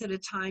on Earth at a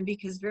time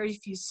because very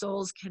few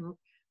souls can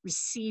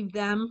receive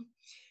them.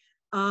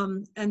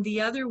 And the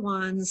other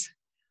ones,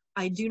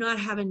 I do not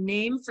have a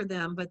name for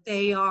them, but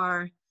they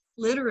are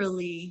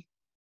literally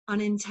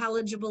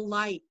unintelligible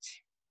light.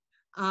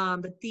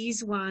 But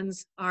these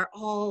ones are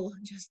all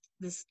just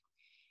this,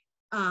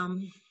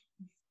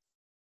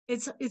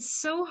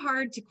 it's so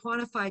hard to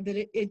quantify, but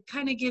it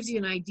kind of gives you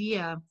an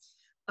idea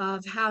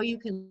of how you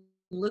can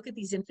look at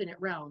these infinite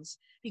realms,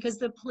 because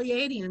the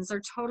Pleiadians are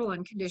total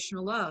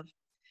unconditional love.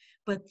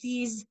 But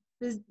these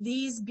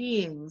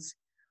beings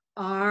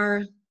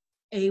are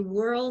a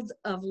world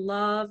of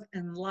love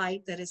and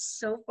light that is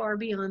so far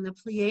beyond the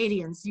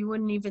Pleiadians, you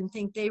wouldn't even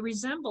think they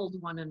resembled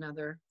one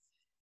another.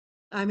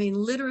 I mean,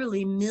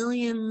 literally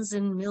millions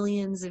and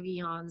millions of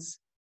eons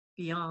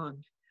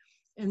beyond.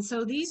 And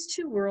so these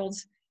two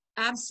worlds,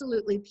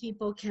 absolutely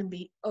people can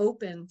be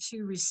open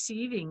to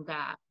receiving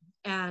that.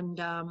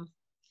 And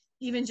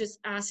even just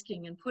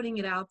asking and putting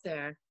it out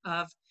there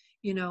of,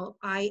 you know,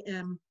 I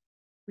am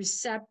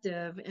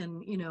receptive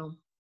and, you know,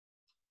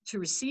 to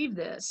receive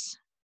this.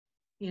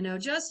 You know,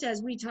 just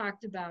as we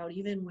talked about,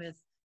 even with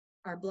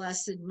our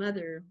Blessed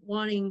Mother,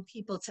 wanting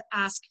people to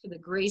ask for the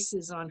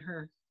graces on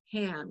her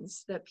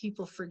hands that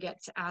people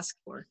forget to ask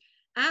for.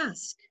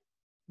 Ask.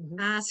 Mm-hmm.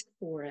 Ask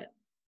for it.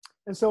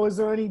 And so is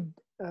there any,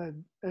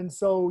 and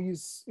so you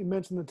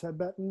mentioned the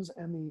Tibetans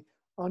and the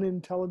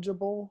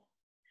unintelligible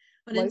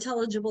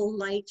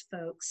light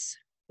folks.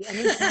 The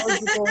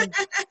unintelligible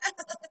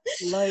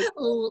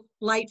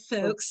light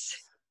folks.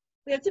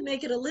 We have to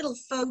make it a little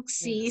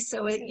folksy,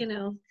 so it, you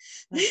know.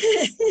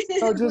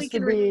 So just to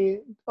be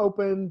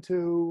open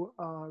to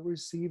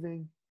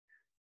receiving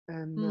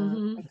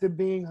and to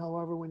being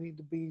however we need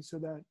to be so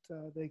that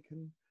they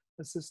can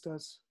assist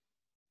us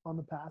on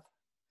the path.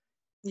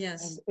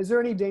 Yes. And is there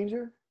any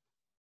danger?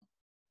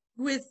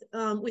 With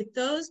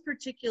those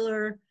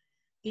particular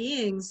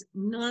beings,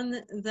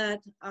 none that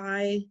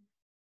I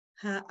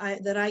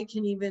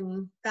can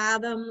even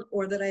fathom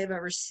or that I have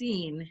ever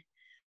seen.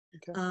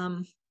 Okay.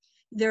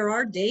 There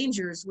are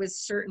dangers with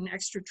certain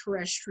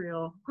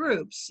extraterrestrial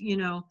groups. You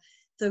know,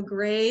 the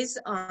Greys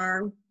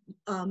are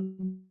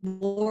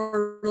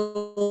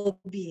mortal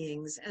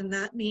beings, and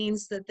that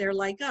means that they're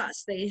like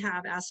us. They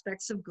have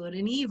aspects of good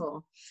and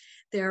evil.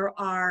 There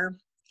are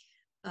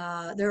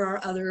There are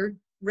other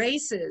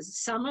races,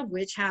 some of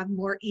which have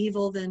more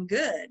evil than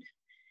good,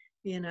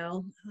 you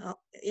know,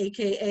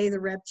 AKA the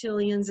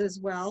reptilians as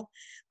well.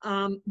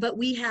 But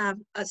we have,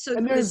 so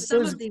And with there's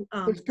some of there's the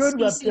there's good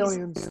species,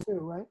 reptilians too,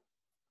 right?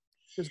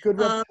 There's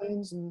good um,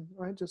 reptilians, and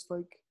right, just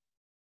like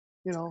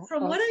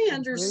from what us I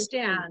and great.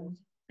 understand,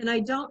 and I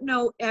don't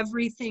know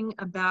everything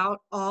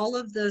about all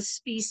of the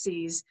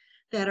species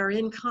that are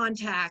in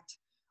contact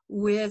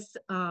with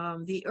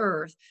the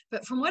earth,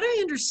 but from what I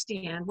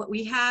understand, what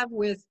we have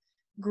with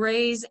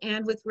grays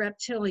and with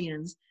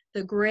reptilians,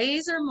 the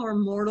grays are more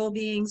mortal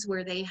beings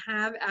where they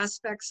have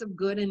aspects of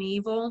good and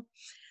evil,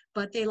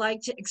 but they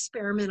like to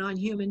experiment on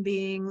human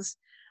beings.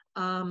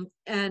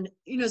 And,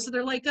 you know, so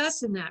they're like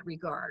us in that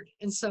regard.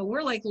 And so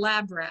we're like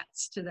lab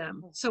rats to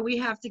them. So we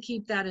have to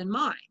keep that in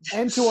mind.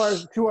 And to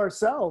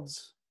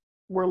ourselves,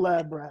 we're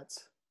lab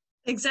rats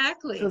because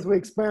Exactly. we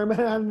experiment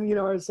on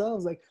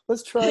ourselves. Like,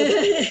 let's try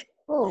that.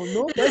 Oh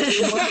no, that's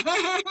smart.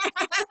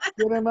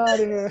 Get him out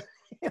of here.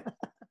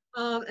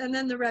 And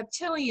then the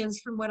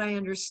reptilians, from what I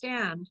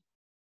understand,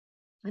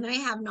 and I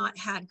have not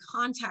had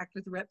contact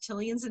with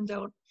reptilians and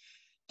don't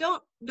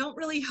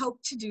really hope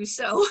to do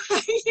so,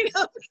 you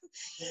know.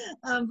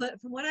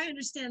 But from what I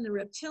understand, the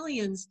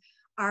reptilians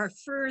are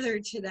further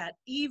to that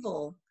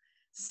evil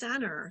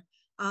center.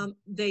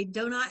 They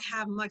do not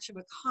have much of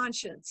a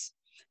conscience.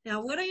 Now,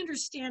 what I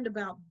understand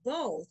about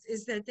both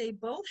is that they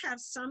both have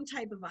some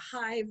type of a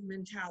hive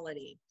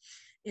mentality,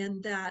 in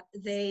that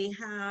they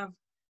have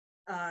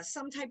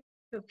some type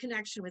of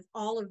connection with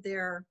all of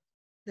their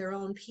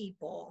own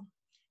people.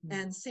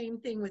 And same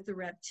thing with the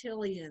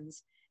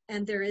reptilians.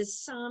 And there is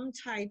some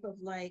type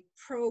of like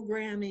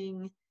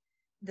programming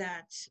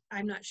that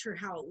I'm not sure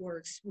how it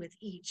works with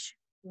each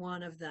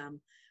one of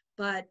them,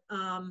 but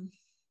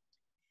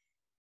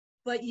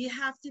you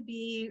have to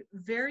be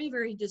very,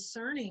 very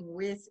discerning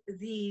with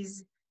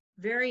these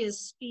various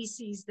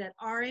species that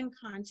are in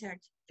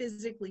contact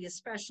physically,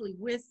 especially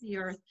with the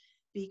earth,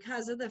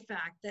 because of the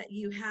fact that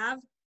you have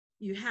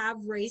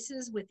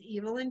races with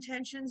evil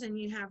intentions, and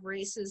you have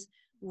races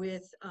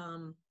with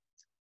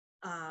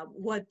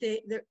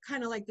they're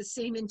kind of like the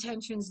same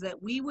intentions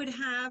that we would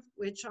have,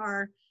 which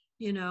are,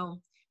 you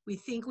know, we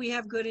think we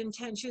have good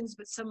intentions,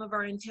 but some of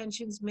our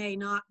intentions may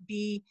not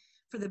be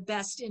for the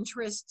best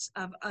interests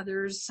of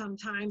others.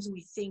 Sometimes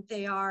we think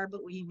they are,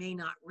 but we may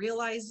not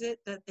realize it,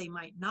 that they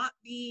might not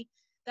be,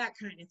 that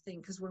kind of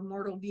thing, because we're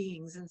mortal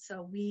beings, and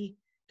so we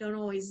don't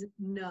always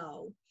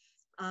know.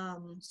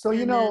 So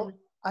And then,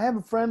 I have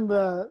a friend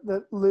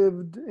that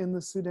lived in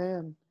the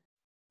Sudan,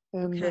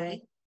 and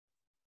okay,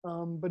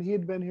 but he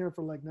had been here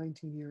for like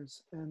 19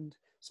 years, and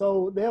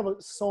so they have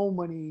so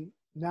many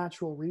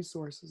natural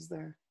resources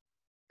there.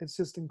 It's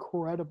just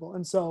incredible.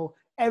 And so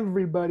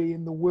everybody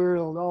in the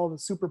world, all the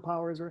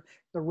superpowers, are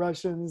the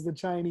Russians, the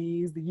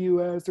Chinese, the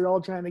US, they're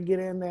all trying to get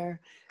in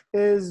there.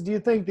 Do you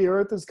think the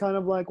earth is kind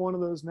of like one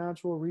of those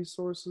natural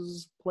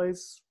resources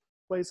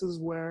places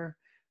where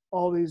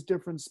all these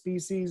different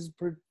species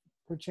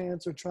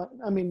perchance are trying,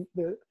 I mean,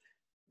 the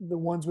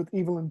ones with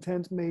evil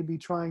intent may be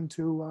trying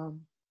to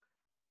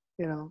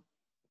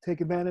take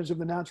advantage of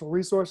the natural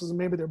resources, and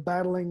maybe they're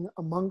battling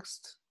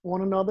amongst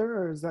one another?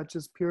 Or is that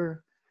just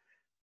pure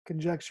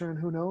conjecture and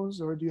who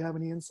knows? Or do you have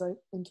any insight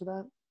into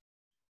that?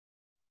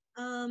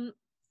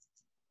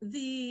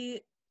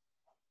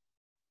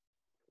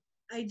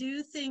 I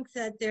do think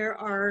that there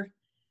are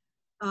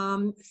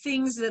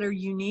things that are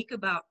unique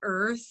about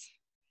Earth.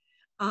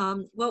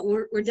 What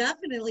we're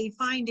definitely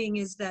finding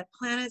is that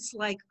planets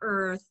like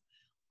Earth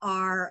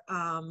are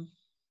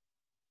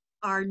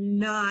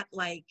not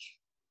like,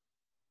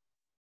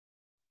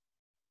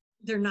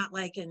 they're not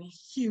like in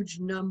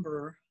huge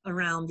number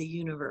around the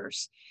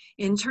universe,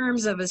 in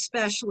terms of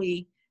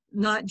especially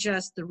not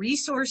just the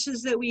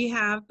resources that we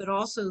have, but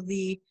also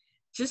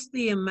just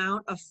the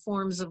amount of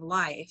forms of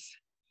life.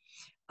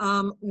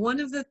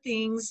 One of the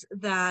things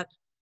that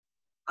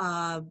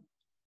I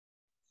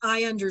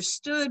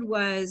understood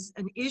was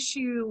an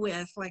issue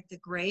with like the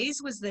grays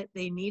was that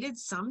they needed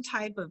some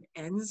type of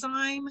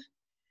enzyme,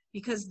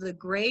 because the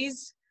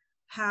grays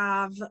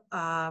have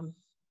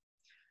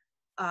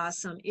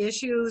some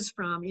issues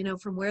from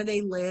where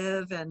they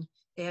live, and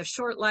they have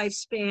short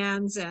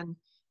lifespans, and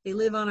they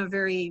live on a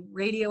very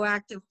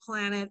radioactive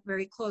planet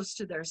very close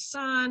to their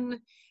sun,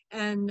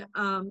 and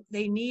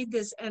they need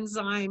this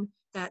enzyme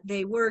that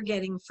they were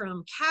getting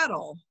from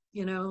cattle,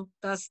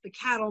 thus the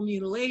cattle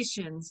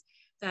mutilations,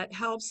 that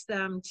helps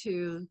them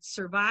to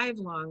survive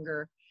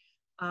longer.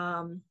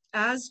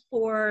 As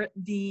for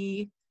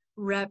the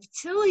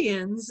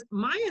reptilians,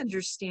 my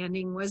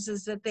understanding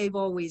is that they've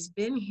always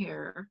been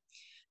here,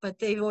 but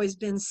they've always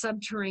been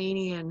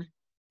subterranean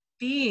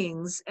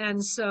beings.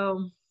 And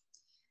so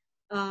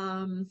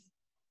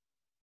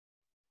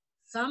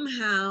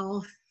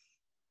somehow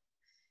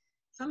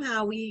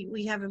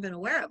we haven't been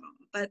aware of them,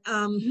 but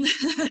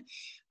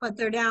but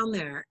they're down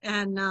there.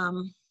 And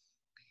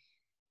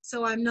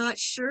so I'm not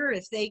sure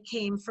if they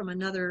came from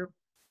another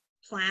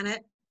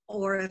planet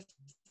or if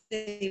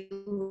they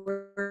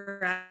were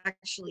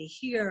actually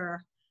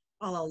here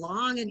all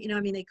along. And, I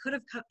mean, they could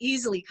have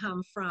easily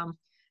come from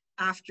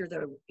after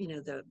the,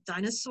 the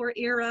dinosaur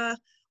era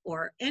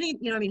or any,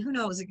 I mean, who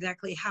knows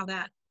exactly how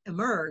that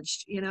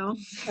emerged,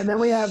 And then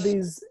we have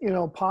these,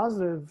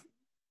 positive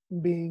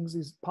beings,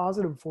 these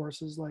positive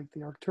forces like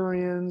the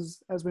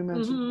Arcturians, as we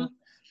mentioned, Hmm. the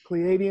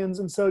Pleiadians.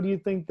 And so do you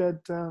think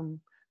that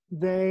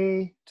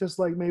they, just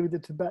like maybe the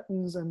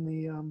Tibetans and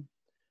the,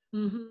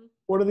 Hmm.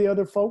 what are the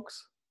other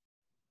folks?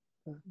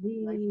 The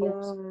night The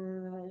folks?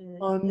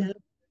 Un,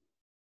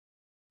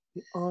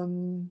 the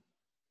un,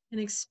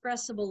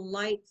 inexpressible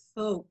light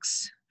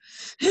folks.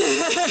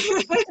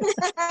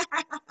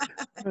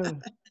 uh,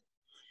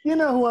 you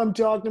know who I'm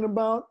talking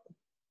about.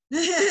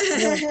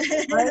 Yeah,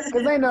 right?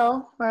 Because they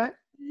know, right?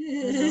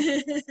 They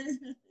know.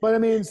 But I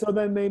mean, so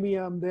then maybe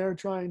they're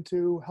trying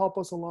to help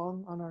us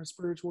along on our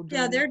spiritual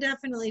Yeah, journey. they're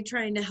definitely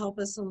trying to help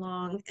us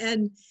along.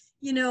 And,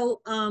 you know,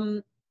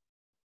 um,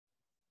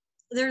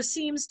 there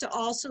seems to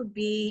also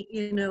be,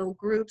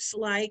 groups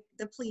like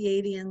the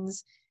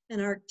Pleiadians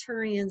and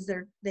Arcturians.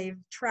 They've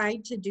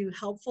tried to do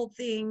helpful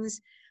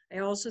things. I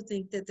also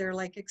think that they're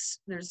like,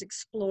 there's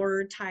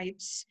explorer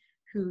types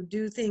who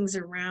do things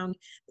around.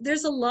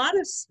 There's a lot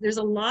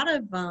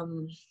of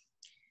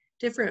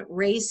different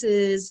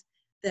races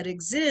that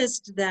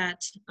exist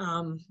that,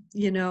 I'm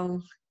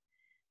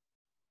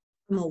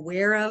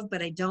aware of,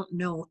 but I don't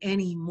know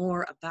any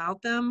more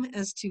about them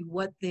as to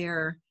what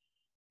they're,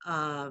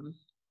 um,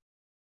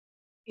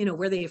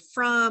 where they're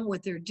from,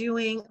 what they're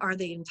doing. Are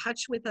they in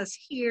touch with us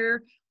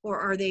here, or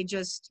are they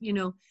just,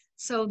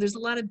 so there's a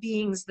lot of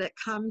beings that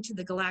come to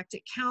the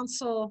Galactic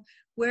Council.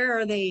 Where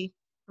are they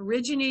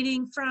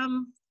originating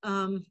from?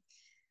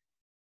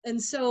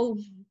 And so,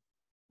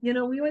 we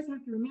always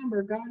have to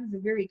remember God is a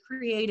very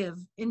creative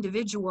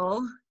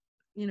individual,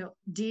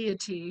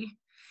 deity.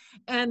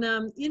 And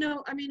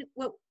I mean,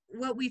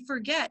 what we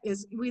forget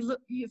is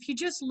if you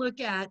just look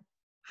at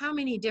how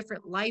many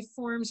different life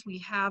forms we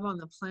have on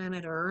the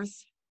planet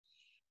Earth,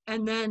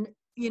 and then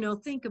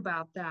think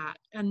about that,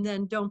 and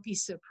then don't be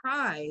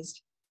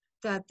surprised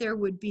that there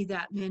would be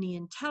that many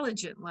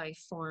intelligent life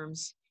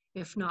forms,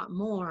 if not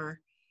more,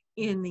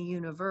 in the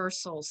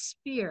universal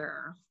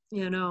sphere,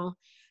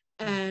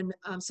 and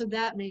so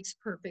that makes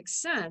perfect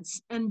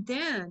sense. And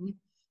then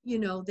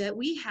that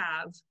we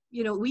have,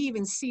 we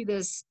even see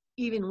this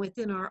even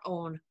within our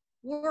own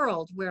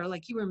world, where,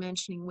 like you were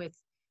mentioning, with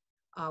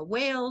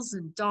whales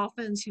and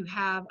dolphins who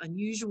have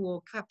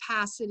unusual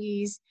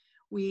capacities.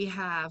 We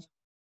have,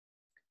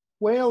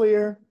 Whale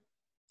ear.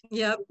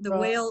 yep, the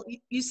whale.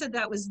 You said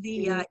that was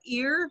the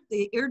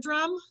the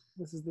eardrum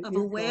This is the of a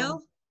eardrum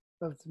whale.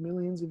 that's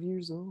millions of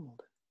years old.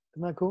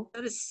 Isn't that cool?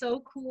 That is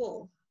so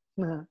cool.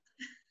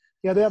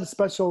 Yeah, they have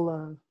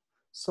special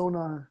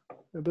sonar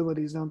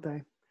abilities, don't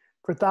they?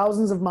 For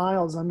thousands of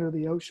miles under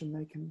the ocean,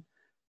 they can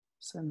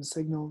send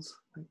signals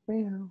like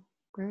meow,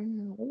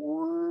 meow,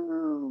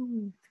 wow.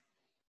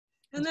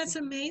 And that's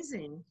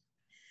amazing.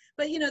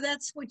 But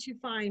that's what you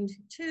find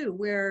too,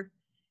 where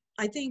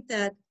I think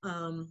that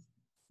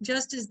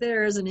just as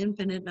there is an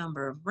infinite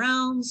number of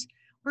realms,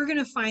 we're going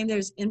to find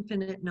there's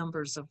infinite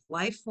numbers of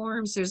life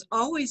forms. There's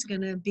always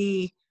going to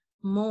be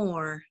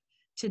more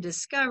to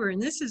discover.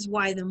 And this is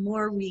why the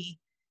more we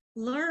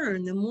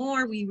learn, the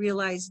more we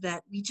realize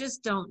that we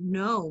just don't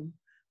know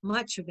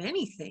much of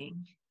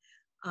anything.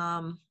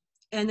 And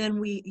then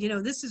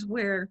this is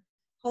where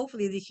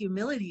hopefully the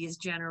humility is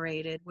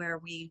generated, where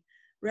we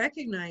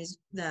recognize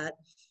that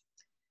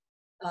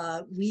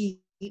we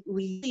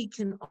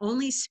can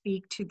only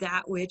speak to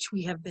that which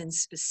we have been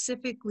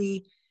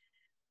specifically,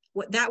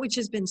 that which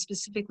has been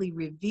specifically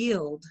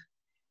revealed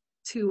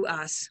to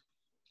us.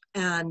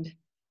 And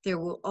there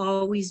will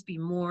always be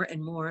more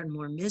and more and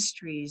more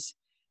mysteries,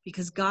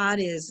 because God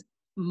is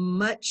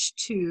much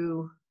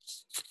too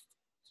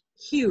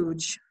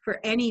huge for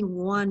any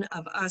one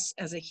of us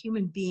as a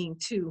human being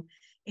to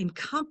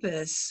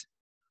encompass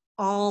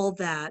all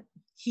that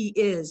he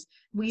is.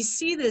 We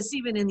see this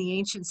even in the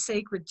ancient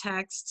sacred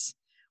texts,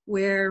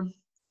 where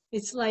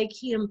it's like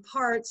he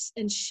imparts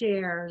and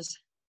shares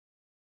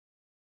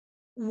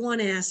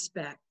one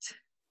aspect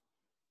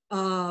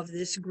of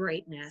this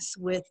greatness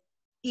with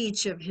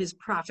each of his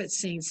prophets,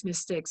 saints,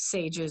 mystics,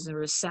 sages,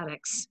 or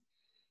ascetics.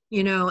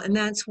 And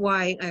that's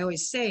why I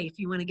always say, if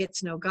you want to get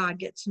to know God,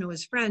 get to know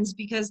his friends,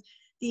 because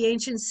the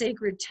ancient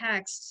sacred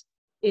texts,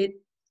 it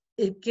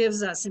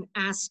gives us an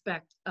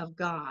aspect of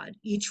God.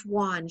 Each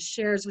one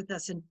shares with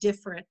us a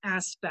different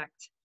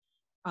aspect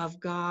of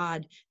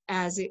God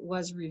as it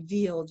was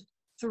revealed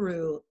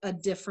through a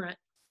different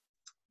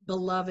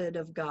beloved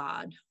of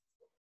God,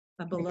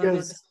 a beloved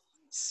because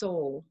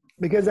soul.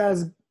 because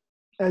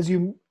as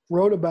you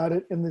wrote about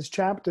it in this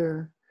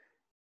chapter,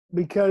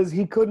 because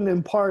he couldn't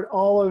impart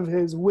all of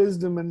his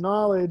wisdom and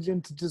knowledge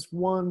into just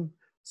one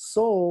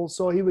soul,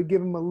 so he would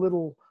give him a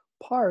little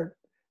part,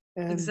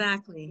 and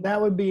Exactly.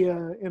 that would be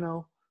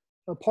a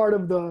part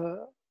of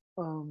the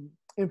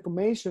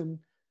information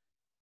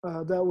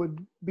that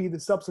would be the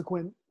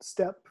subsequent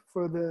step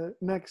for the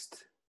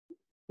next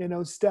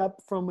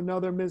step from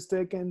another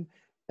mystic, and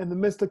the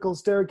mystical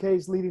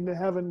staircase leading to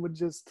heaven would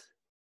just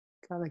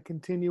kind of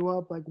continue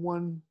up, like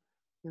one,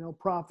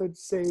 prophet,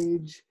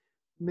 sage,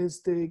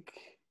 mystic,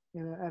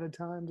 at a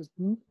time, just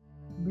beep,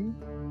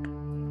 beep.